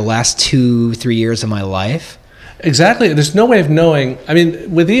pay for the last 2-3 years of my life. Exactly. There's no way of knowing. I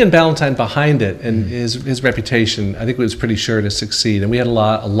mean, with Ian Ballantyne behind it and his reputation, I think it was pretty sure to succeed. And we had a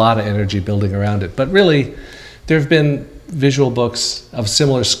lot of energy building around it. But really, there have been visual books of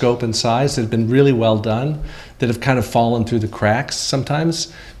similar scope and size that have been really well done, that have kind of fallen through the cracks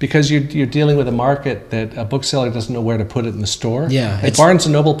sometimes, because you're dealing with a market that a bookseller doesn't know where to put it in the store. Yeah, like Barnes &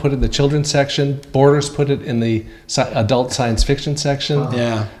 Noble put it in the children's section, Borders put it in the adult science fiction section.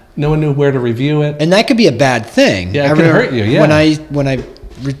 Yeah. No one knew where to review it. And that could be a bad thing. Yeah, it could hurt you, yeah. When I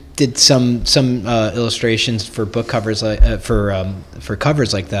did some illustrations for book covers, for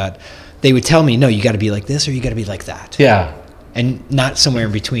covers like that, they would tell me, no, you got to be like this or you got to be like that. Yeah. And not somewhere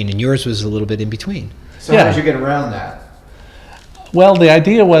in between. And yours was a little bit in between. So how did you get around that? Well, the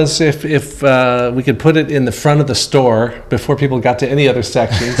idea was if we could put it in the front of the store before people got to any other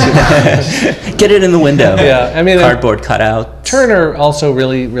sections. Get it in the window. Yeah, I mean, cardboard cutout. Turner also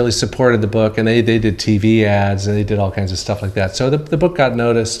really supported the book, and they did TV ads, and they did all kinds of stuff like that. So the book got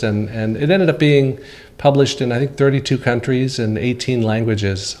noticed, and it ended up being published in, I think, 32 countries and 18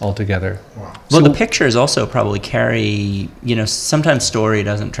 languages altogether. Wow. Well, the pictures also probably carry, sometimes story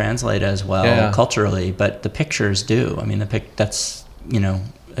doesn't translate as well culturally, but the pictures do. I mean, that's,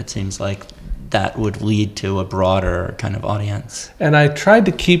 it seems like that would lead to a broader kind of audience. And I tried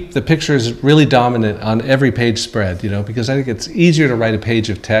to keep the pictures really dominant on every page spread, because I think it's easier to write a page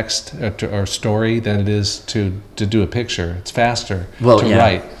of text or story than it is to do a picture. It's faster to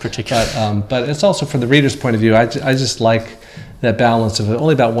write. Particularly. But it's also from the reader's point of view, I just like that balance of it.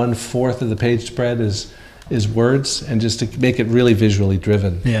 Only about 1/4 of the page spread is words, and just to make it really visually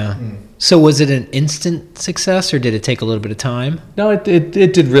driven. Yeah. So was it an instant success, or did it take a little bit of time? No, it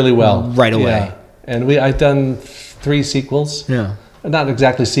did really well. Right away. Yeah. And I've done 3 sequels. Yeah. Not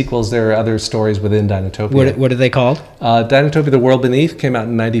exactly sequels, there are other stories within Dinotopia. What are they called? Dinotopia: The World Beneath came out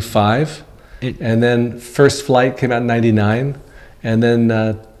in 95, and then First Flight came out in 99, and then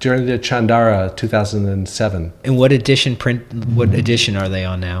Journey to Chandara 2007. And what edition are they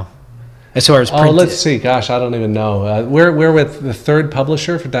on now? As far as print. Oh, let's see. Gosh, I don't even know. We're with the 3rd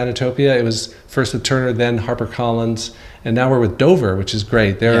publisher for Dinotopia. It was first with Turner, then HarperCollins, and now we're with Dover, which is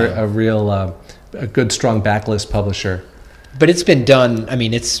great. They're a real, a good, strong backlist publisher. But it's been done. I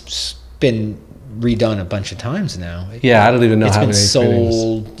mean, it's been redone a bunch of times now. Yeah, I don't even know how many. It's been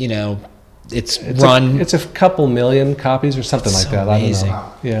sold. It's run. It's a couple million copies or something like that. Amazing. I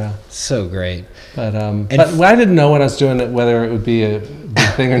don't know. Yeah. So great. But I didn't know when I was doing it whether it would be a big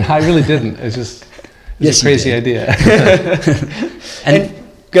thing or not. I really didn't. It's just a crazy idea. and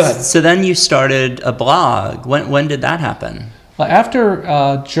go ahead. So then you started a blog. When did that happen? Well, after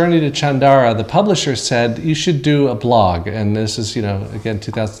Journey to Chandara, the publisher said you should do a blog, and this is again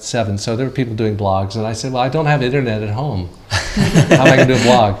 2007. So there were people doing blogs, and I said, well, I don't have internet at home. How am I going to do a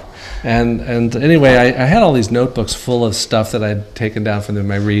blog? And anyway, I had all these notebooks full of stuff that I'd taken down from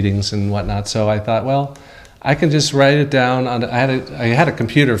my readings and whatnot. So I thought, well, I can just write it down. I had a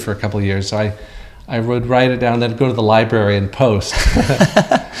computer for a couple of years, so I would write it down, then go to the library and post,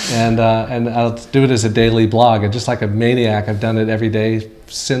 and I'll do it as a daily blog. And just like a maniac, I've done it every day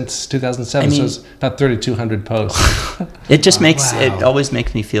since 2007. So it's about 3,200 posts. It just it always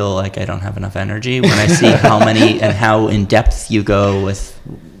makes me feel like I don't have enough energy when I see how many and how in depth you go with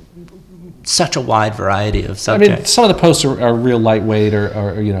such a wide variety of subjects. I mean, some of the posts are real lightweight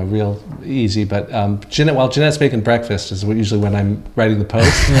or real easy, but while Jeanette's making breakfast is usually when I'm writing the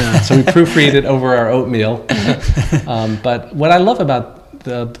post. So we proofread it over our oatmeal. But what I love about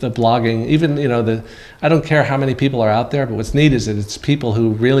the blogging, even I don't care how many people are out there, but what's neat is that it's people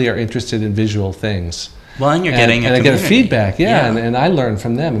who really are interested in visual things. Well, and you're getting I get a feedback, and I learn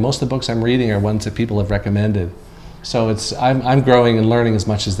from them. And most of the books I'm reading are ones that people have recommended. So I'm growing and learning as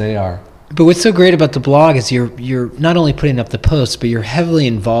much as they are. But what's so great about the blog is you're not only putting up the posts, but you're heavily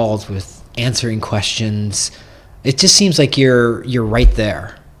involved with answering questions. It just seems like you're right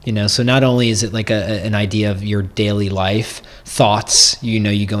there. So not only is it like an idea of your daily life, thoughts,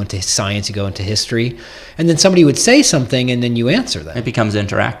 you go into science, you go into history, and then somebody would say something and then you answer them. It becomes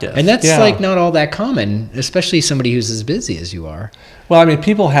interactive. And that's like not all that common, especially somebody who's as busy as you are. Well, I mean,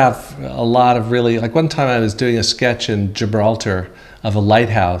 people have a lot of really, like one time I was doing a sketch in Gibraltar of a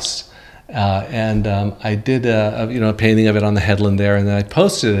lighthouse, I did a painting of it on the headland there, and then I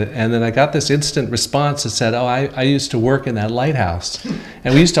posted it, and then I got this instant response that said, "Oh, I used to work in that lighthouse,"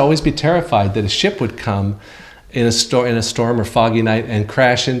 and we used to always be terrified that a ship would come in a storm or foggy night and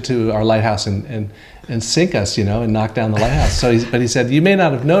crash into our lighthouse and sink us, and knock down the lighthouse. But he said, you may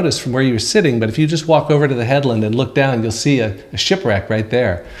not have noticed from where you were sitting, but if you just walk over to the headland and look down, you'll see a shipwreck right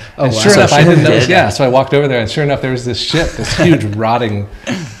there. Oh, and wow. sure enough, I didn't notice. Yeah. Yeah, so I walked over there, and sure enough, there was this ship, this huge, rotting,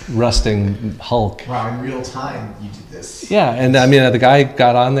 rusting hulk. Wow, in real time you did this. Yeah, and I mean, the guy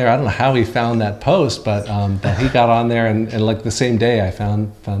got on there. I don't know how he found that post, but he got on there, and like the same day, I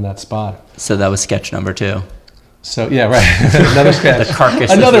found that spot. So that was sketch number 2. So yeah, right. Another sketch. The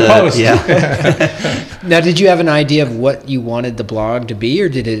carcass. Another post. Yeah. Now, did you have an idea of what you wanted the blog to be, or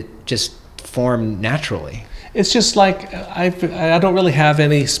did it just form naturally? It's just like I don't really have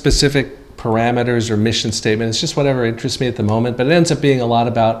any specific parameters or mission statement. It's just whatever interests me at the moment. But it ends up being a lot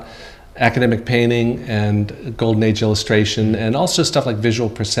about academic painting and Golden Age illustration, and also stuff like visual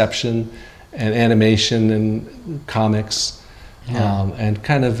perception and animation and comics, and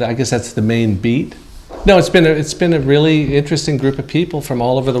kind of, I guess that's the main beat. No, it's been a really interesting group of people from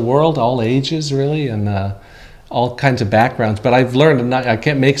all over the world, all ages really, and all kinds of backgrounds. But I've learned I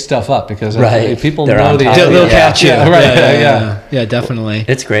can't make stuff up, because people They're know on the top of it. They'll catch you. Yeah, right. Yeah, definitely.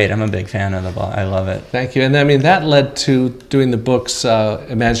 It's great. I'm a big fan of the blog. I love it. Thank you. And I mean, that led to doing the books,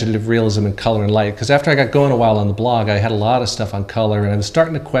 Imaginative Realism and Color and Light. Because after I got going a while on the blog, I had a lot of stuff on color, and I was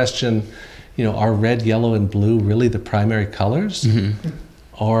starting to question, are red, yellow, and blue really the primary colors? Mm-hmm.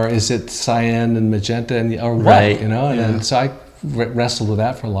 Or is it cyan and magenta or what? Right. And so I wrestled with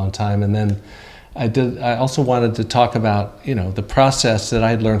that for a long time. And then I also wanted to talk about, the process that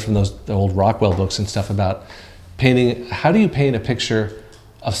I had learned from the old Rockwell books and stuff about painting. How do you paint a picture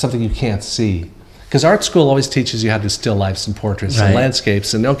of something you can't see? Because art school always teaches you how to do still lifes and portraits and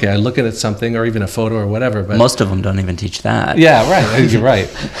landscapes. And okay, I'm looking at something, or even a photo or whatever. But most of them don't even teach that. Yeah, right. You're right.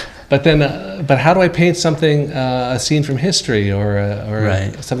 But then, but how do I paint something, a scene from history,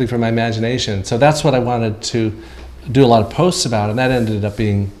 or something from my imagination? So that's what I wanted to do a lot of posts about, and that ended up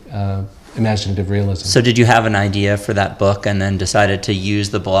being imaginative realism. So did you have an idea for that book, and then decided to use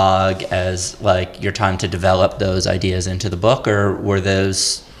the blog as like your time to develop those ideas into the book, or were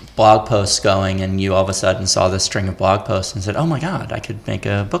those blog posts going and you all of a sudden saw this string of blog posts and said, oh my God, I could make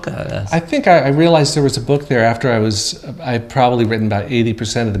a book out of this? I think I realized there was a book there after I had probably written about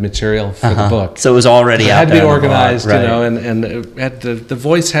 80% of the material for the book. So it was already out there. It had to be organized, right. and the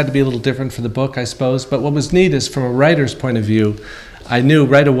voice had to be a little different for the book, I suppose. But what was neat is, from a writer's point of view, I knew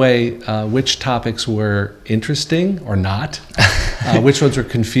right away which topics were interesting or not, which ones were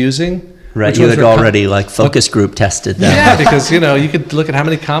confusing. Right, you had already focus group tested them. Yeah, because you could look at how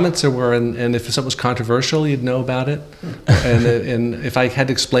many comments there were, and if something was controversial, you'd know about it. And if I had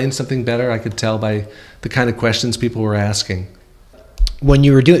to explain something better, I could tell by the kind of questions people were asking. When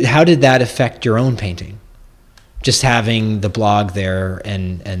you were how did that affect your own painting? Just having the blog there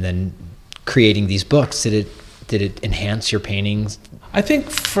and then creating these books, did it enhance your paintings? I think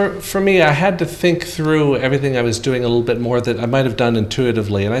for me, I had to think through everything I was doing a little bit more that I might have done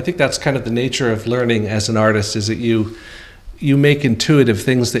intuitively. And I think that's kind of the nature of learning as an artist, is that you make intuitive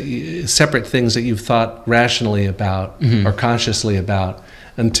things, separate things that you've thought rationally about or consciously about,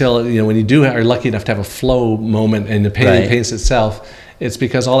 until, when you are lucky enough to have a flow moment and the painting paints itself, it's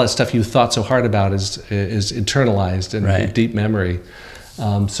because all that stuff you thought so hard about is internalized in deep memory.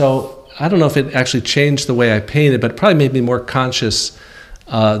 So I don't know if it actually changed the way I painted, but it probably made me more conscious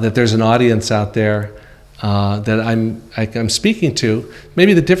that there's an audience out there that I'm speaking to.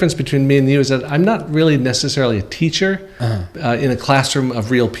 Maybe the difference between me and you is that I'm not really necessarily a teacher in a classroom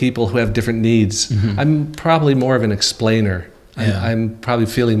of real people who have different needs. Mm-hmm. I'm probably more of an explainer. Yeah. I'm probably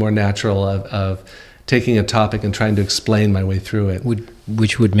feeling more natural of taking a topic and trying to explain my way through it.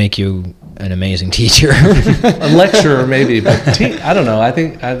 Which would make you an amazing teacher. A lecturer, maybe, but I don't know. I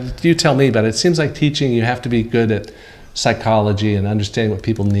think, you tell me, but it seems like teaching, you have to be good at psychology and understanding what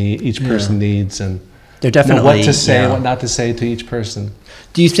people need, each person needs, and they're definitely what to say, what not to say to each person.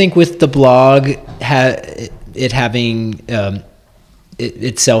 Do you think with the blog, it having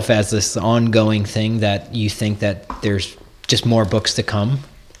itself as this ongoing thing, that you think that there's just more books to come?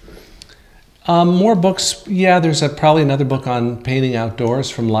 More books, yeah. There's probably another book on painting outdoors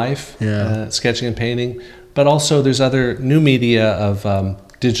from life, sketching and painting. But also there's other new media of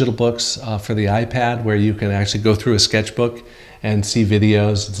digital books for the iPad, where you can actually go through a sketchbook and see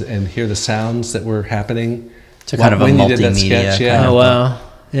videos and hear the sounds that were happening. So kind of a multimedia. Yeah. Oh wow,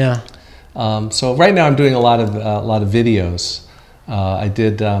 yeah. So right now I'm doing a lot of videos. I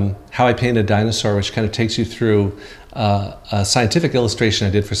did How I Painted a Dinosaur, which kind of takes you through a scientific illustration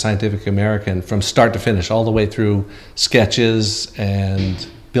I did for Scientific American from start to finish, all the way through sketches and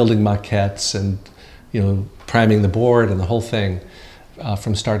building maquettes and, priming the board and the whole thing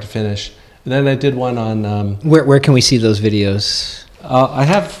from start to finish. And then I did one on... Where can we see those videos? I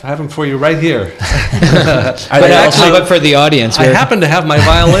have them for you right here. But for the audience, I happen to have my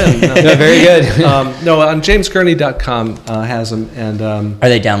violin. No, very good. No, on jamesgurney.com has them, and are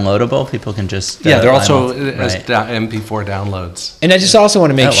they downloadable? People can just they're also as right. MP4 downloads. And I just also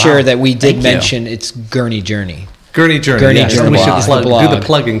want to make sure wow. that we did Thank mention it's Gurney Journey. Gurney Journey. Gurney yes. Journey. We should Is the blog. do the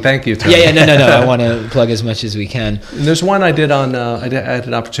plugging. Thank you, Tom. Yeah, no. I want to plug as much as we can. And there's one I did on. I had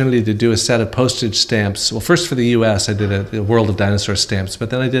an opportunity to do a set of postage stamps. Well, first for the U.S., I did a World of Dinosaur stamps, but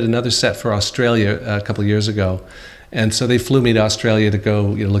then I did another set for Australia a couple of years ago, and so they flew me to Australia to go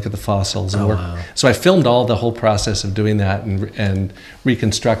look at the fossils and work. Wow. So I filmed the whole process of doing that and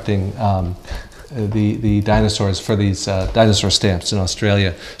reconstructing. The dinosaurs for these dinosaur stamps in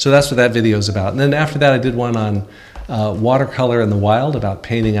Australia. So that's what that video is about. And then after that, I did one on watercolor in the wild, about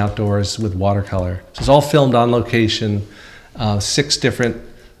painting outdoors with watercolor. So it's all filmed on location, 6 different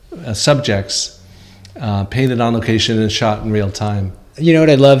subjects painted on location and shot in real time. You know what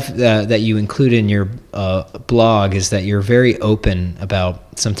I love that you include in your blog is that you're very open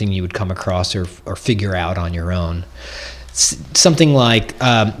about something you would come across or figure out on your own. Something like,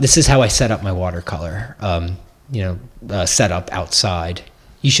 this is how I set up my watercolor, set up outside.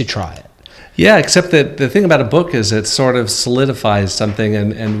 You should try it. Yeah, except that the thing about a book is it sort of solidifies something,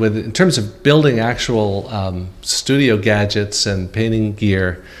 and in terms of building actual studio gadgets and painting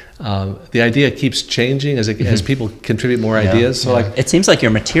gear, the idea keeps changing as people contribute more ideas. So it seems like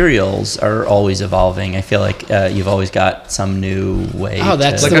your materials are always evolving. I feel like you've always got some new way. Oh,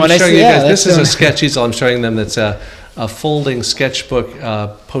 that's like the I'm one I showing see. you guys. Yeah, This is a sketch easel I'm showing them. That's a folding sketchbook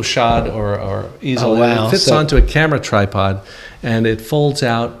pochade or easel. Oh, wow. And it fits onto a camera tripod, and it folds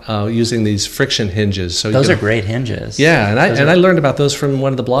out using these friction hinges. So those are great hinges. Yeah, and I learned about those from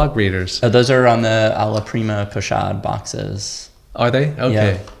one of the blog readers. Those are on the Alla Prima pochade boxes. Are they?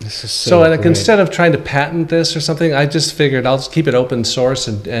 Okay. Yeah. This is So like, instead of trying to patent this or something, I just figured I'll just keep it open source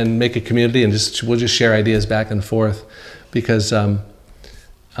and make a community, and we'll just share ideas back and forth, because people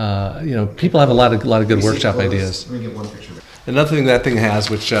have a lot of good workshop ideas. Let me get one picture. Another thing that thing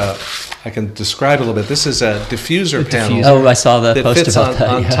has, which I can describe a little bit. This is a diffuser panel. Oh, I saw the that post fits about that.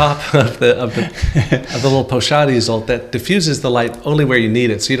 on Yeah. top of the little pochade easel that diffuses the light only where you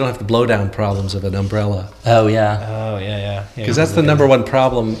need it, so you don't have the blow down problems of an umbrella. Oh yeah. Oh yeah. Because that's the number one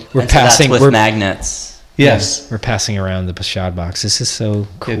problem. We're And so passing that's with we're, magnets. Yes. we're passing around the pochade box. This is so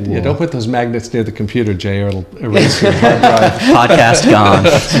cool. Yeah, don't put those magnets near the computer, Jay, or it'll erase your hard drive. Podcast gone.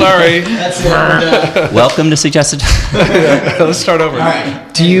 Sorry. That's it. We're done. Welcome to Suggested. Let's start over. All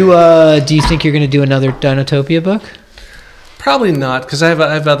right. Do you think you're going to do another Dinotopia book? Probably not, because I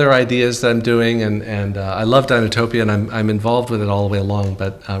have other ideas that I'm doing, and I love Dinotopia, and I'm involved with it all the way along.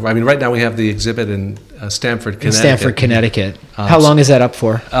 But right now we have the exhibit in Stamford, Connecticut. In Stamford, Connecticut. How long is that up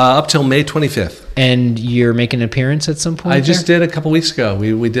for? Up till May 25th. And you're making an appearance at some point? I just did a couple weeks ago.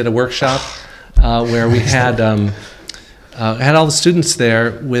 We did a workshop where we had all the students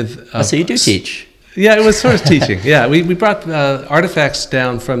there with. So you do teach. Yeah, it was sort of teaching. Yeah, we brought artifacts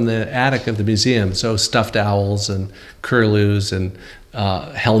down from the attic of the museum, so stuffed owls and curlews and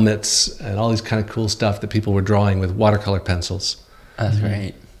helmets and all these kind of cool stuff that people were drawing with watercolor pencils. That's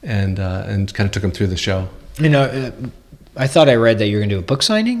great. And kind of took them through the show. I thought I read that you were going to do a book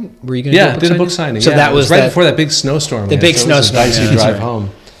signing. Were you going to do a book signing? So yeah, that was right before that big snowstorm. The big snowstorm. It was a dicey Yeah. drive home.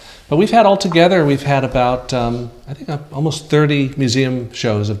 But we've had about I think almost 30 museum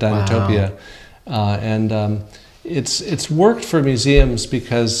shows of Dinotopia. Wow. And it's worked for museums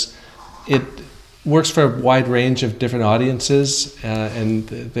because it works for a wide range of different audiences, and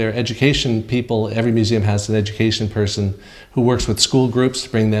their education people. Every museum has an education person who works with school groups to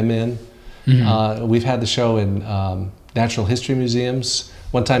bring them in. Mm-hmm. We've had the show in natural history museums,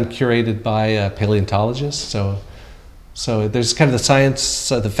 one time curated by a paleontologist. So there's kind of the science,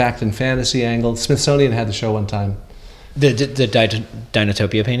 the fact and fantasy angle. Smithsonian had the show one time. The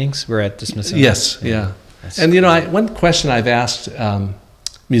Dinotopia paintings were at the Smithsonian? Yes, yeah. And one question I've asked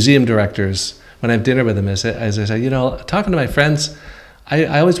museum directors when I have dinner with them is I say, talking to my friends,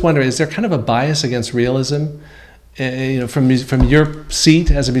 I always wonder, is there kind of a bias against realism? From your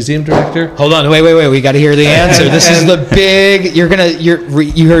seat as a museum director. Hold on, wait. We got to hear the answer. This is the big. You heard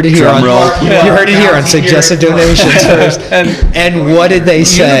it here on. You heard it here on suggested donations first. And what did they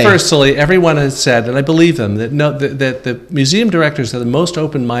say? Universally, everyone has said, and I believe them, that the museum directors are the most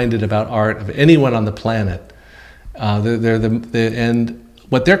open-minded about art of anyone on the planet. And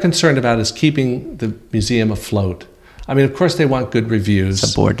what they're concerned about is keeping the museum afloat. I mean, of course, they want good reviews.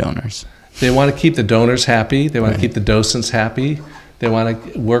 The board donors. They want to keep the donors happy. They want to keep the docents happy. They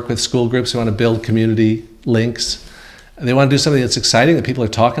want to work with school groups. They want to build community links. They want to do something that's exciting that people are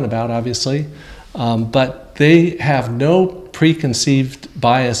talking about, obviously. But they have no preconceived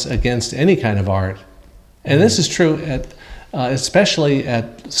bias against any kind of art. And this is true especially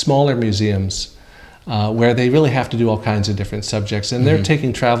at smaller museums, where they really have to do all kinds of different subjects. And they're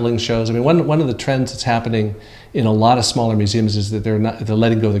taking traveling shows. I mean, one of the trends that's happening in a lot of smaller museums is that they're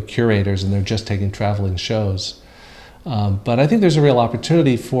letting go of the curators and they're just taking traveling shows. But I think there's a real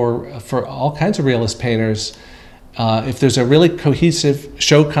opportunity for all kinds of realist painters. If there's a really cohesive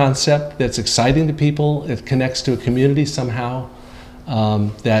show concept that's exciting to people, it connects to a community somehow,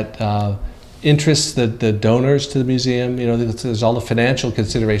 that interests the donors to the museum. You know, there's all the financial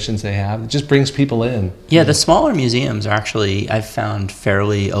considerations they have. It just brings people in. Yeah, the smaller museums are actually, I've found,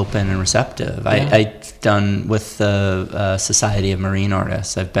 fairly open and receptive. Yeah. I've done with the Society of Marine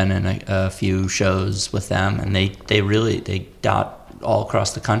Artists. I've been in a few shows with them, and they dot all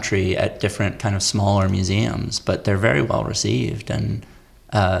across the country at different kind of smaller museums, but they're very well received, and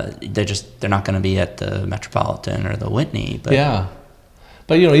they're not going to be at the Metropolitan or the Whitney. But yeah.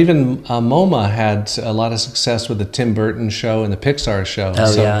 But, you know, even MoMA had a lot of success with the Tim Burton show and the Pixar show.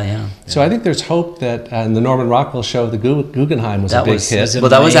 Oh, yeah. So I think there's hope that, and the Norman Rockwell show, the Guggenheim was a big hit. Well,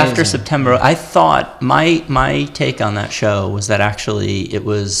 that was after September. I thought, my take on that show was that actually it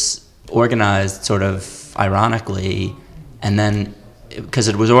was organized sort of ironically, and then, because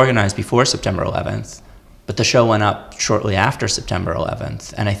it was organized before September 11th, but the show went up shortly after September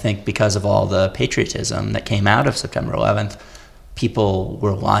 11th. And I think because of all the patriotism that came out of September 11th, people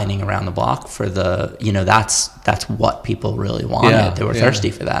were lining around the block for that's what people really wanted. Yeah, they were thirsty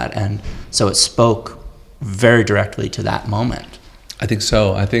for that. And so it spoke very directly to that moment. I think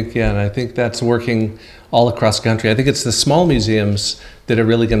so. And I think that's working all across the country. I think it's the small museums that are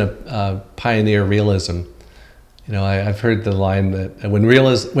really going to pioneer realism. You know, I've heard the line that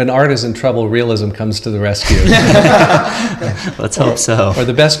when art is in trouble, realism comes to the rescue. Let's hope so. Or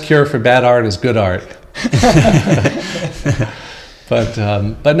the best cure for bad art is good art. But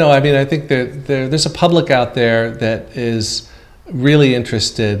no, I mean, I think there's a public out there that is really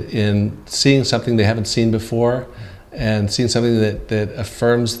interested in seeing something they haven't seen before, and seeing something that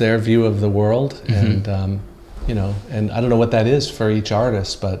affirms their view of the world. And and I don't know what that is for each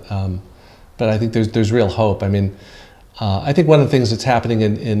artist, but I think there's real hope. I mean, I think one of the things that's happening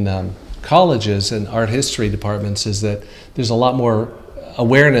in colleges and art history departments is that there's a lot more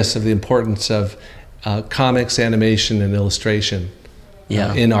awareness of the importance of comics, animation, and illustration.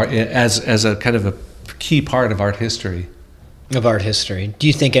 In art, as a kind of a key part of art history. Do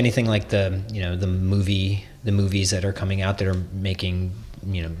you think anything like the movies that are coming out that are making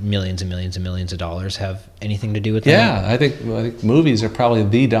millions and millions and millions of dollars have anything to do with that? Yeah, I think movies are probably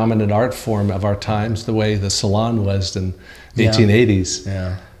the dominant art form of our times, the way the salon was in the 1880s.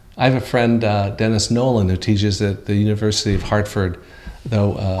 Yeah. I have a friend, Dennis Nolan, who teaches at the University of Hartford,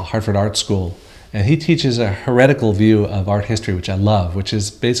 Hartford Art School. And he teaches a heretical view of art history, which I love, which is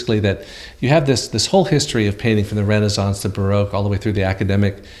basically that you have this whole history of painting from the Renaissance to Baroque all the way through the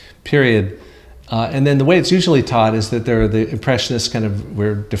academic period. And then the way it's usually taught is that the Impressionists kind of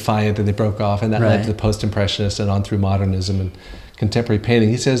were defiant and they broke off, and that led to the Post-Impressionists and on through modernism and contemporary painting.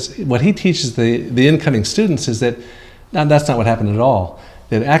 He says what he teaches the incoming students is that that's not what happened at all.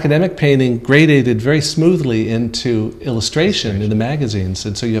 That academic painting gradated very smoothly into illustration in the magazines.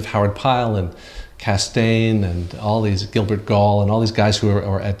 And so you have Howard Pyle and Castaigne and all these, Gilbert Gall and all these guys who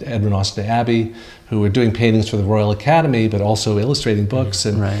are at Edwin Austin Abbey, who were doing paintings for the Royal Academy, but also illustrating books.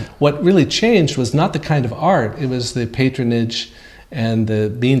 And what really changed was not the kind of art, it was the patronage and the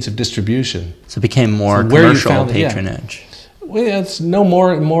means of distribution. So it became more commercial patronage. Yeah. Well, it's no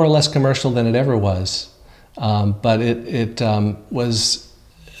more or less commercial than it ever was. But it was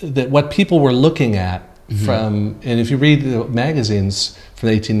that what people were looking at from, and if you read the magazines from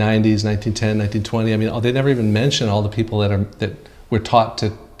the 1890s, 1910, 1920, I mean, they never even mention all the people that were taught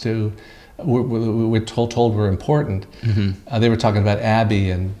we're told were important. They were talking about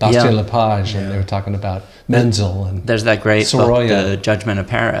Abbey and Bastien Lepage, and they were talking about Menzel and there's that great Sorolla. Book, The Judgment of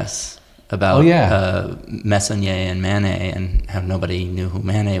Paris, about Messonnier and Manet, and how nobody knew who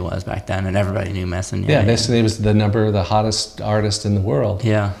Manet was back then, and everybody knew Messonnier. Yeah, Messonnier was the hottest artist in the world.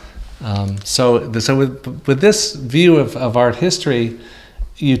 Yeah. So with this view of art history,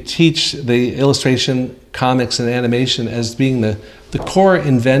 you teach the illustration, comics, and animation as being the core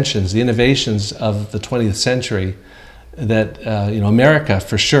inventions, the innovations of the 20th century, that America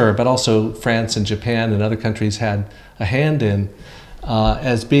for sure, but also France and Japan and other countries had a hand in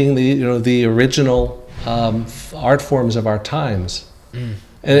as being the original art forms of our times.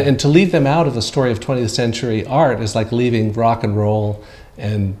 And to leave them out of the story of 20th century art is like leaving rock and roll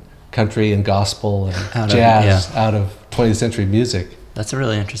and country and gospel and jazz out of 20th century music. That's a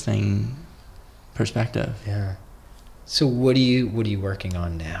really interesting perspective. Yeah. So what are you working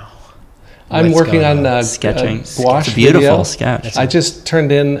on now? I'm working on sketching. Gouache. It's a beautiful video. sketch. I just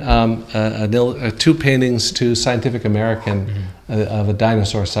turned in 2 paintings to Scientific American of a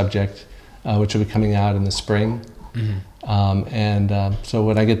dinosaur subject, which will be coming out in the spring. So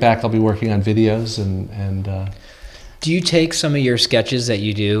when I get back, I'll be working on videos and. Do you take some of your sketches that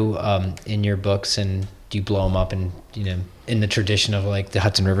you do in your books and do you blow them up and in the tradition of like the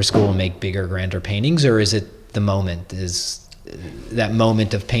Hudson River School and make bigger, grander paintings, or is it the moment? Is that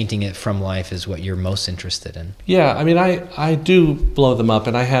moment of painting it from life is what you're most interested in? Yeah, I mean, I do blow them up,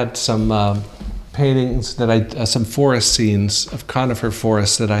 and I had some paintings that some forest scenes of conifer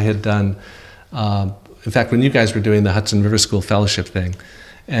forests that I had done. In fact, when you guys were doing the Hudson River School Fellowship thing,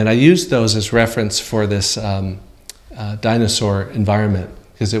 and I used those as reference for this dinosaur environment,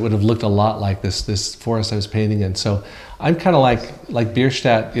 because it would have looked a lot like this forest I was painting in. So I'm kind of like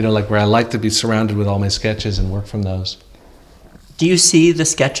Bierstadt, like where I like to be surrounded with all my sketches and work from those. Do you see the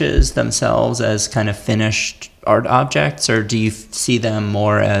sketches themselves as kind of finished art objects, or do you see them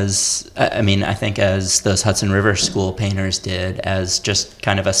more as, I think as those Hudson River School painters did, as just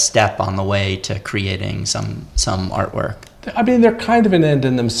kind of a step on the way to creating some artwork? I mean, they're kind of an end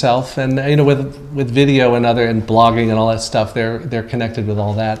in themselves, and with video and blogging and all that stuff, they're connected with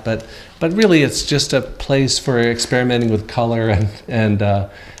all that. But really, it's just a place for experimenting with color and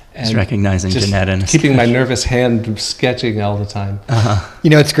just recognizing Jeanette and keeping my nervous hand sketching all the time.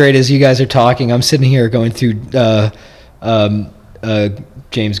 It's great as you guys are talking. I'm sitting here going through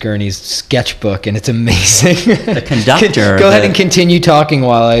James Gurney's sketchbook, and it's amazing. The conductor. Go ahead and continue talking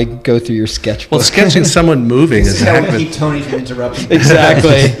while I go through your sketchbook. Well, sketching someone moving is how we keep Tony from interrupting. Exactly.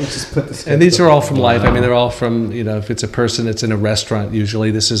 We'll just put the and these are all from life. I mean, they're all from, if it's a person, it's in a restaurant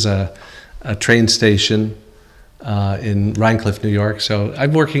usually. This is a train station in Rhinecliff, New York. So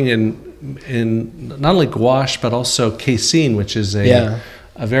I'm working in not only gouache, but also casein, which is a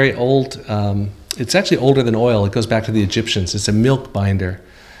very old... it's actually older than oil. It goes back to the Egyptians. It's a milk binder.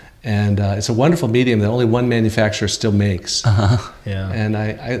 And it's a wonderful medium that only one manufacturer still makes. Yeah. And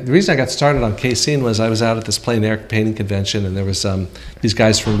the reason I got started on casein was I was out at this plein air painting convention, and there was these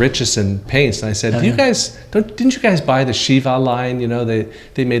guys from Richardson Paints, and I said, didn't you guys buy the Shiva line?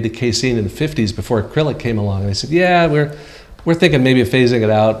 They made the casein in the 50s before acrylic came along. And they said, yeah, we're thinking maybe of phasing it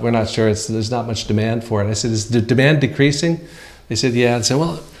out. We're not sure. There's not much demand for it. I said, is the demand decreasing? They said, yeah.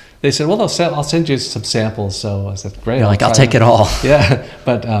 I said, I'll send you some samples. So I said, great. You're like, I'll take it all. Yeah,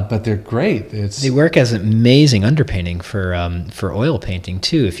 but they're great. They work as amazing underpainting for oil painting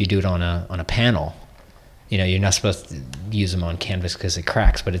too. If you do it on a panel, you're not supposed to use them on canvas because it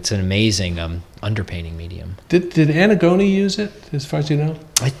cracks, but it's an amazing underpainting medium. Did Anna Gurney use it, as far as you know?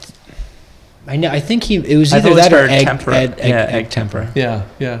 I think it was either that or egg tempera.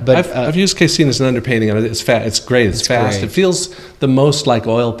 Yeah. But I've used casein as an underpainting, and it's fast. It's great. It's fast. Great. It feels the most like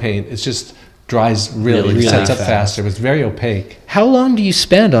oil paint. It just dries really sets up faster. It's very opaque. How long do you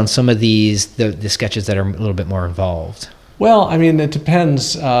spend on some of these the sketches that are a little bit more involved? Well, I mean, it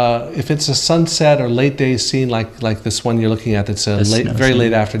depends. If it's a sunset or late day scene like this one you're looking at, that's very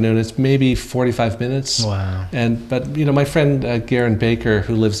late afternoon. It's maybe 45 minutes. Wow. But my friend Garen Baker,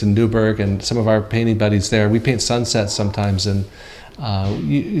 who lives in Newburgh, and some of our painting buddies there, we paint sunsets sometimes, and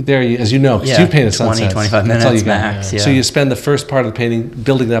as you know, because you paint a sunset, 25 minutes max. Yeah. So you spend the first part of the painting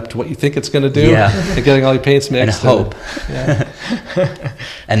building it up to what you think it's going to do, and getting all your paints mixed. And hope.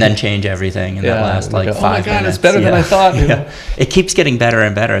 And then change everything in that last 5 minutes. Oh my God, it's better than I thought. It keeps getting better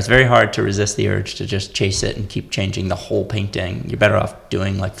and better. It's very hard to resist the urge to just chase it and keep changing the whole painting. You're better off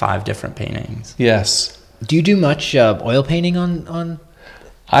doing 5 different paintings. Yes. Do you do much oil painting on?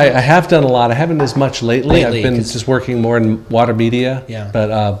 I have done a lot. I haven't as much lately. I've been just working more in water media. Yeah.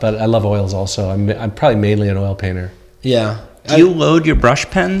 But I love oils also. I'm probably mainly an oil painter. Yeah. Do you load your brush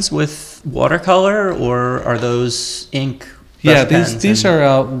pens with watercolor, or are those ink brush pens? These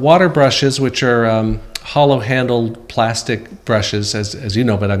are water brushes, which are hollow-handled plastic brushes, as you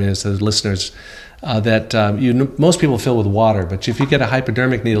know, but I mean, as the listeners, that most people fill with water. But if you get a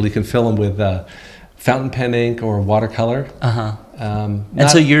hypodermic needle, you can fill them with fountain pen ink or watercolor. And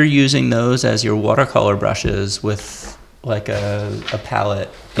so you're using those as your watercolor brushes with a palette,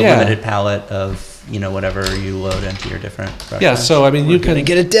 limited palette of whatever you load into your different brushes. Yeah, so I mean, you can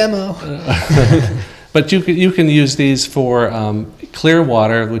get a demo. But you can use these for clear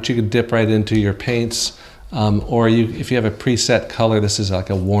water, which you can dip right into your paints, or if you have a preset color, this is like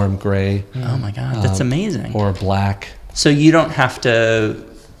a warm gray. Oh my God, that's amazing. Or black. So you don't have to.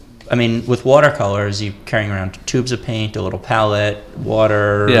 I mean, with watercolors, you're carrying around tubes of paint, a little palette,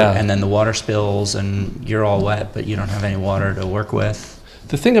 water, and then the water spills, and you're all wet, but you don't have any water to work with.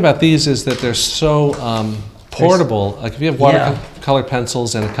 The thing about these is that they're so portable. Like if you have watercolor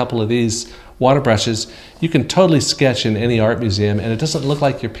pencils and a couple of these water brushes, you can totally sketch in any art museum, and it doesn't look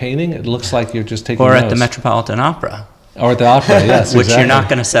like you're painting. It looks like you're just taking notes. Or at the Metropolitan Opera. Or at the opera, yes, Which you're not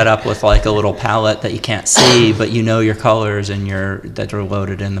going to set up with like a little palette that you can't see, but you know your colors and that are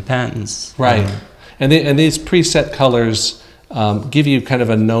loaded in the pens. Right. And these preset colors give you kind of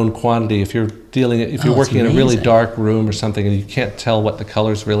a known quantity. If you're working in a really dark room or something and you can't tell what the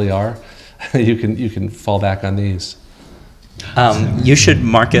colors really are, you can fall back on these. You should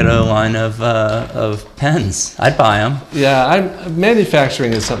market a line of pens. I'd buy them. Yeah,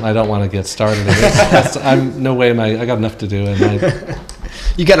 manufacturing is something I don't want to get started in. I got enough to do. And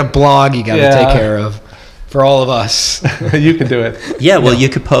you got a blog you got to take care of for all of us. You can do it. Yeah, well, you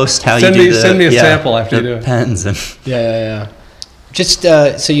could post how send you do send me a sample after you do it. Pens. Yeah. Just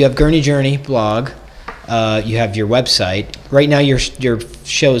so you have Gurney Journey blog. You have your website. Right now, your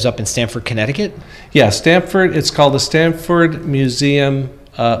show is up in Stamford, Connecticut. Yeah, Stamford. It's called the Stamford Museum.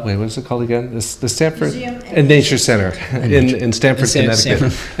 What is it called again? The Stamford and Nature Center in Stamford, Connecticut.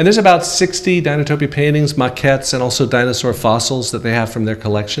 And there's about 60 Dinotopia paintings, maquettes, and also dinosaur fossils that they have from their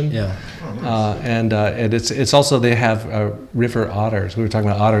collection. Yeah. And it's also they have river otters. We were talking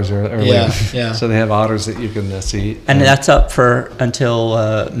about otters earlier. Yeah. So they have otters that you can see. And that's up for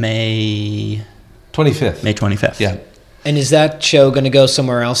until May 25th. May 25th. Yeah. And is that show going to go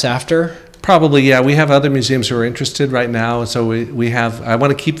somewhere else after? Probably, yeah. We have other museums who are interested right now, so we have. I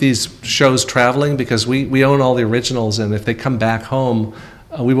want to keep these shows traveling because we own all the originals, and if they come back home,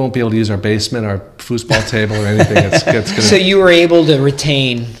 we won't be able to use our basement, our foosball table, or anything. It's gonna... So you were able to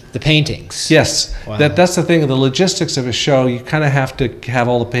retain the paintings? Yes. Wow. That's the thing. The logistics of a show, you kind of have to have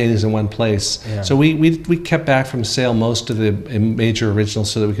all the paintings in one place. Yeah. So we kept back from sale most of the major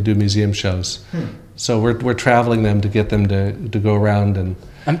originals so that we could do museum shows. So we're traveling them to get them to go around and.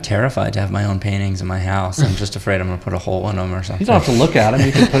 I'm terrified to have my own paintings in my house. I'm just afraid I'm going to put a hole in them or something. You don't have to look at them.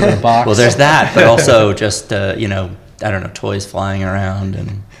 You can put it in a box. Well, there's that, but also just, I don't know, toys flying around.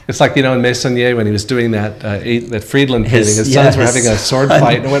 And it's like, in Meissonier when he was doing that Friedland painting, his sons were having a sword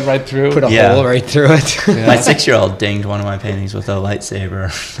fight and it went right through. Put a hole right through it. Yeah. My 6-year-old dinged one of my paintings with a lightsaber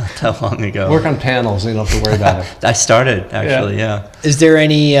not that long ago. Work on panels, you don't have to worry about it. I started, actually, yeah. Is there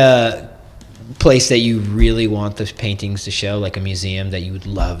any place that you really want the paintings to show, like a museum that you would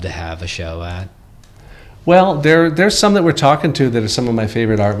love to have a show at? Well, there's some that we're talking to that are some of my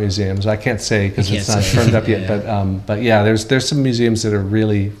favorite art museums. I can't say because it's not firmed up yet, but yeah, there's some museums that are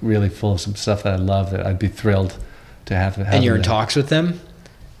really, really full of some stuff that I love that I'd be thrilled to have. And you're in talks with them?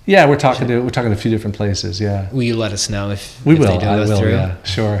 Yeah, we're talking to a few different places. Yeah. Will you let us know if we will? They do I will. through? Yeah,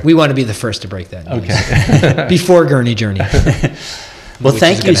 sure. We want to be the first to break that news. Okay. Before Gurney Journey. Well,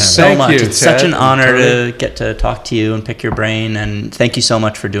 thank you so much. You, it's such an honor to get to talk to you and pick your brain. And thank you so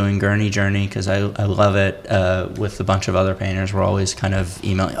much for doing Gurney Journey, because I love it. With a bunch of other painters, we're always kind of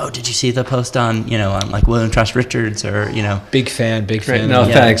emailing, oh, did you see the post on like William Trust Richards or, Big fan. Great. No,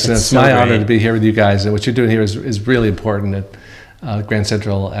 thanks. It's my honor to be here with you guys. And what you're doing here is really important at Grand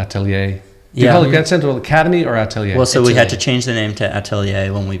Central Atelier. Do you call it Grand Central Academy or Atelier? Well, so we had to change the name to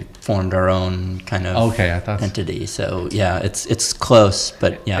Atelier when we formed our own kind of entity. So yeah, it's close,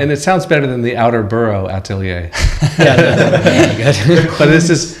 but yeah. And it sounds better than the Outer Borough Atelier. Good. But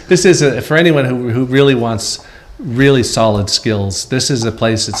this is for anyone who really wants really solid skills. This is a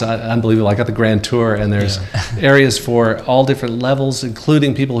place that's unbelievable. I got the grand tour, and there's areas for all different levels,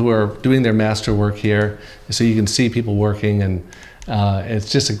 including people who are doing their master work here. So you can see people working, and it's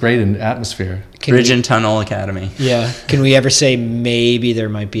just a great atmosphere. Bridge and Tunnel Academy. Yeah. Can we ever say maybe there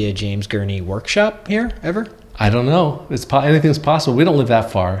might be a James Gurney workshop here ever? I don't know. Anything's possible. We don't live that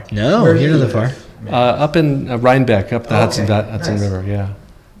far. No, you don't live far. Up in Rhinebeck, up the Hudson River. Yeah.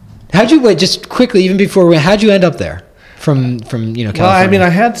 How'd you wait? Just quickly, even before how'd you end up there? From California? Well, I mean, I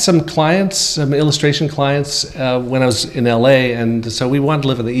had some clients, some illustration clients when I was in LA, and so we wanted to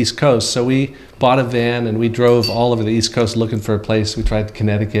live on the East Coast. So we bought a van and we drove all over the East Coast looking for a place. We tried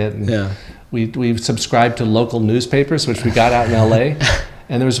Connecticut, and we subscribed to local newspapers, which we got out in LA.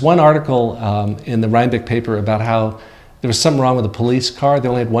 And there was one article in the Rhinebeck paper about how there was something wrong with the police car. They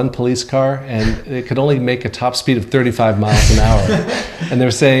only had one police car, and it could only make a top speed of 35 miles an hour. And they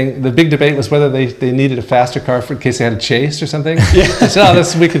were saying the big debate was whether they needed a faster car in case they had a chase or something. Yeah. They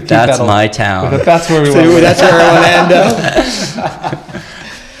said, we could keep That's that. my town. That's where we want. That's where I want to end up.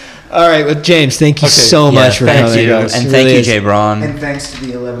 All right, well, James, thank you so much for coming. Thank you, and thank you, Jay Braun. And thanks to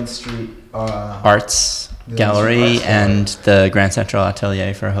the 11th Street Arts Gallery and the Grand Central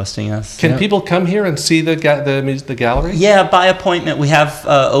Atelier for hosting us. Can people come here and see the gallery? Yeah, by appointment. We have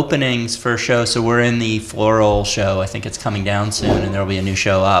openings for shows, so we're in the floral show. I think it's coming down soon, and there will be a new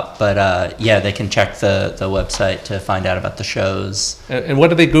show up. But they can check the website to find out about the shows. And what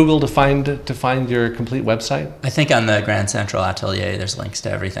do they Google to find your complete website? I think on the Grand Central Atelier, there's links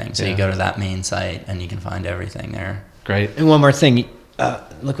to everything. So you go to that main site, and you can find everything there. Great. And one more thing.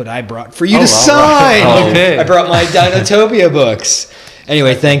 Look what I brought for you to sign. Right. Okay. I brought my Dinotopia books.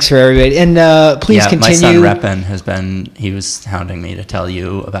 Anyway, thanks for everybody. And please continue. My son Reppin he was hounding me to tell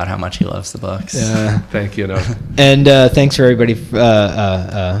you about how much he loves the books. Thank you. No. And thanks for everybody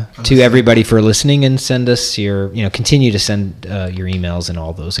to everybody for listening, and send us continue to send your emails and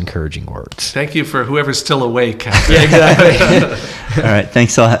all those encouraging words. Thank you for whoever's still awake. Yeah, exactly. All right,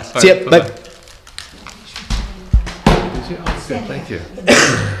 thanks a lot. See ya. Bye. Good, thank you.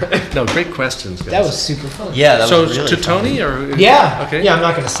 No, great questions, guys. That was super fun. Yeah, that so was really to fun. Tony or Yeah. okay. Yeah, I'm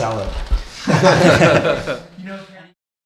not going to sell it.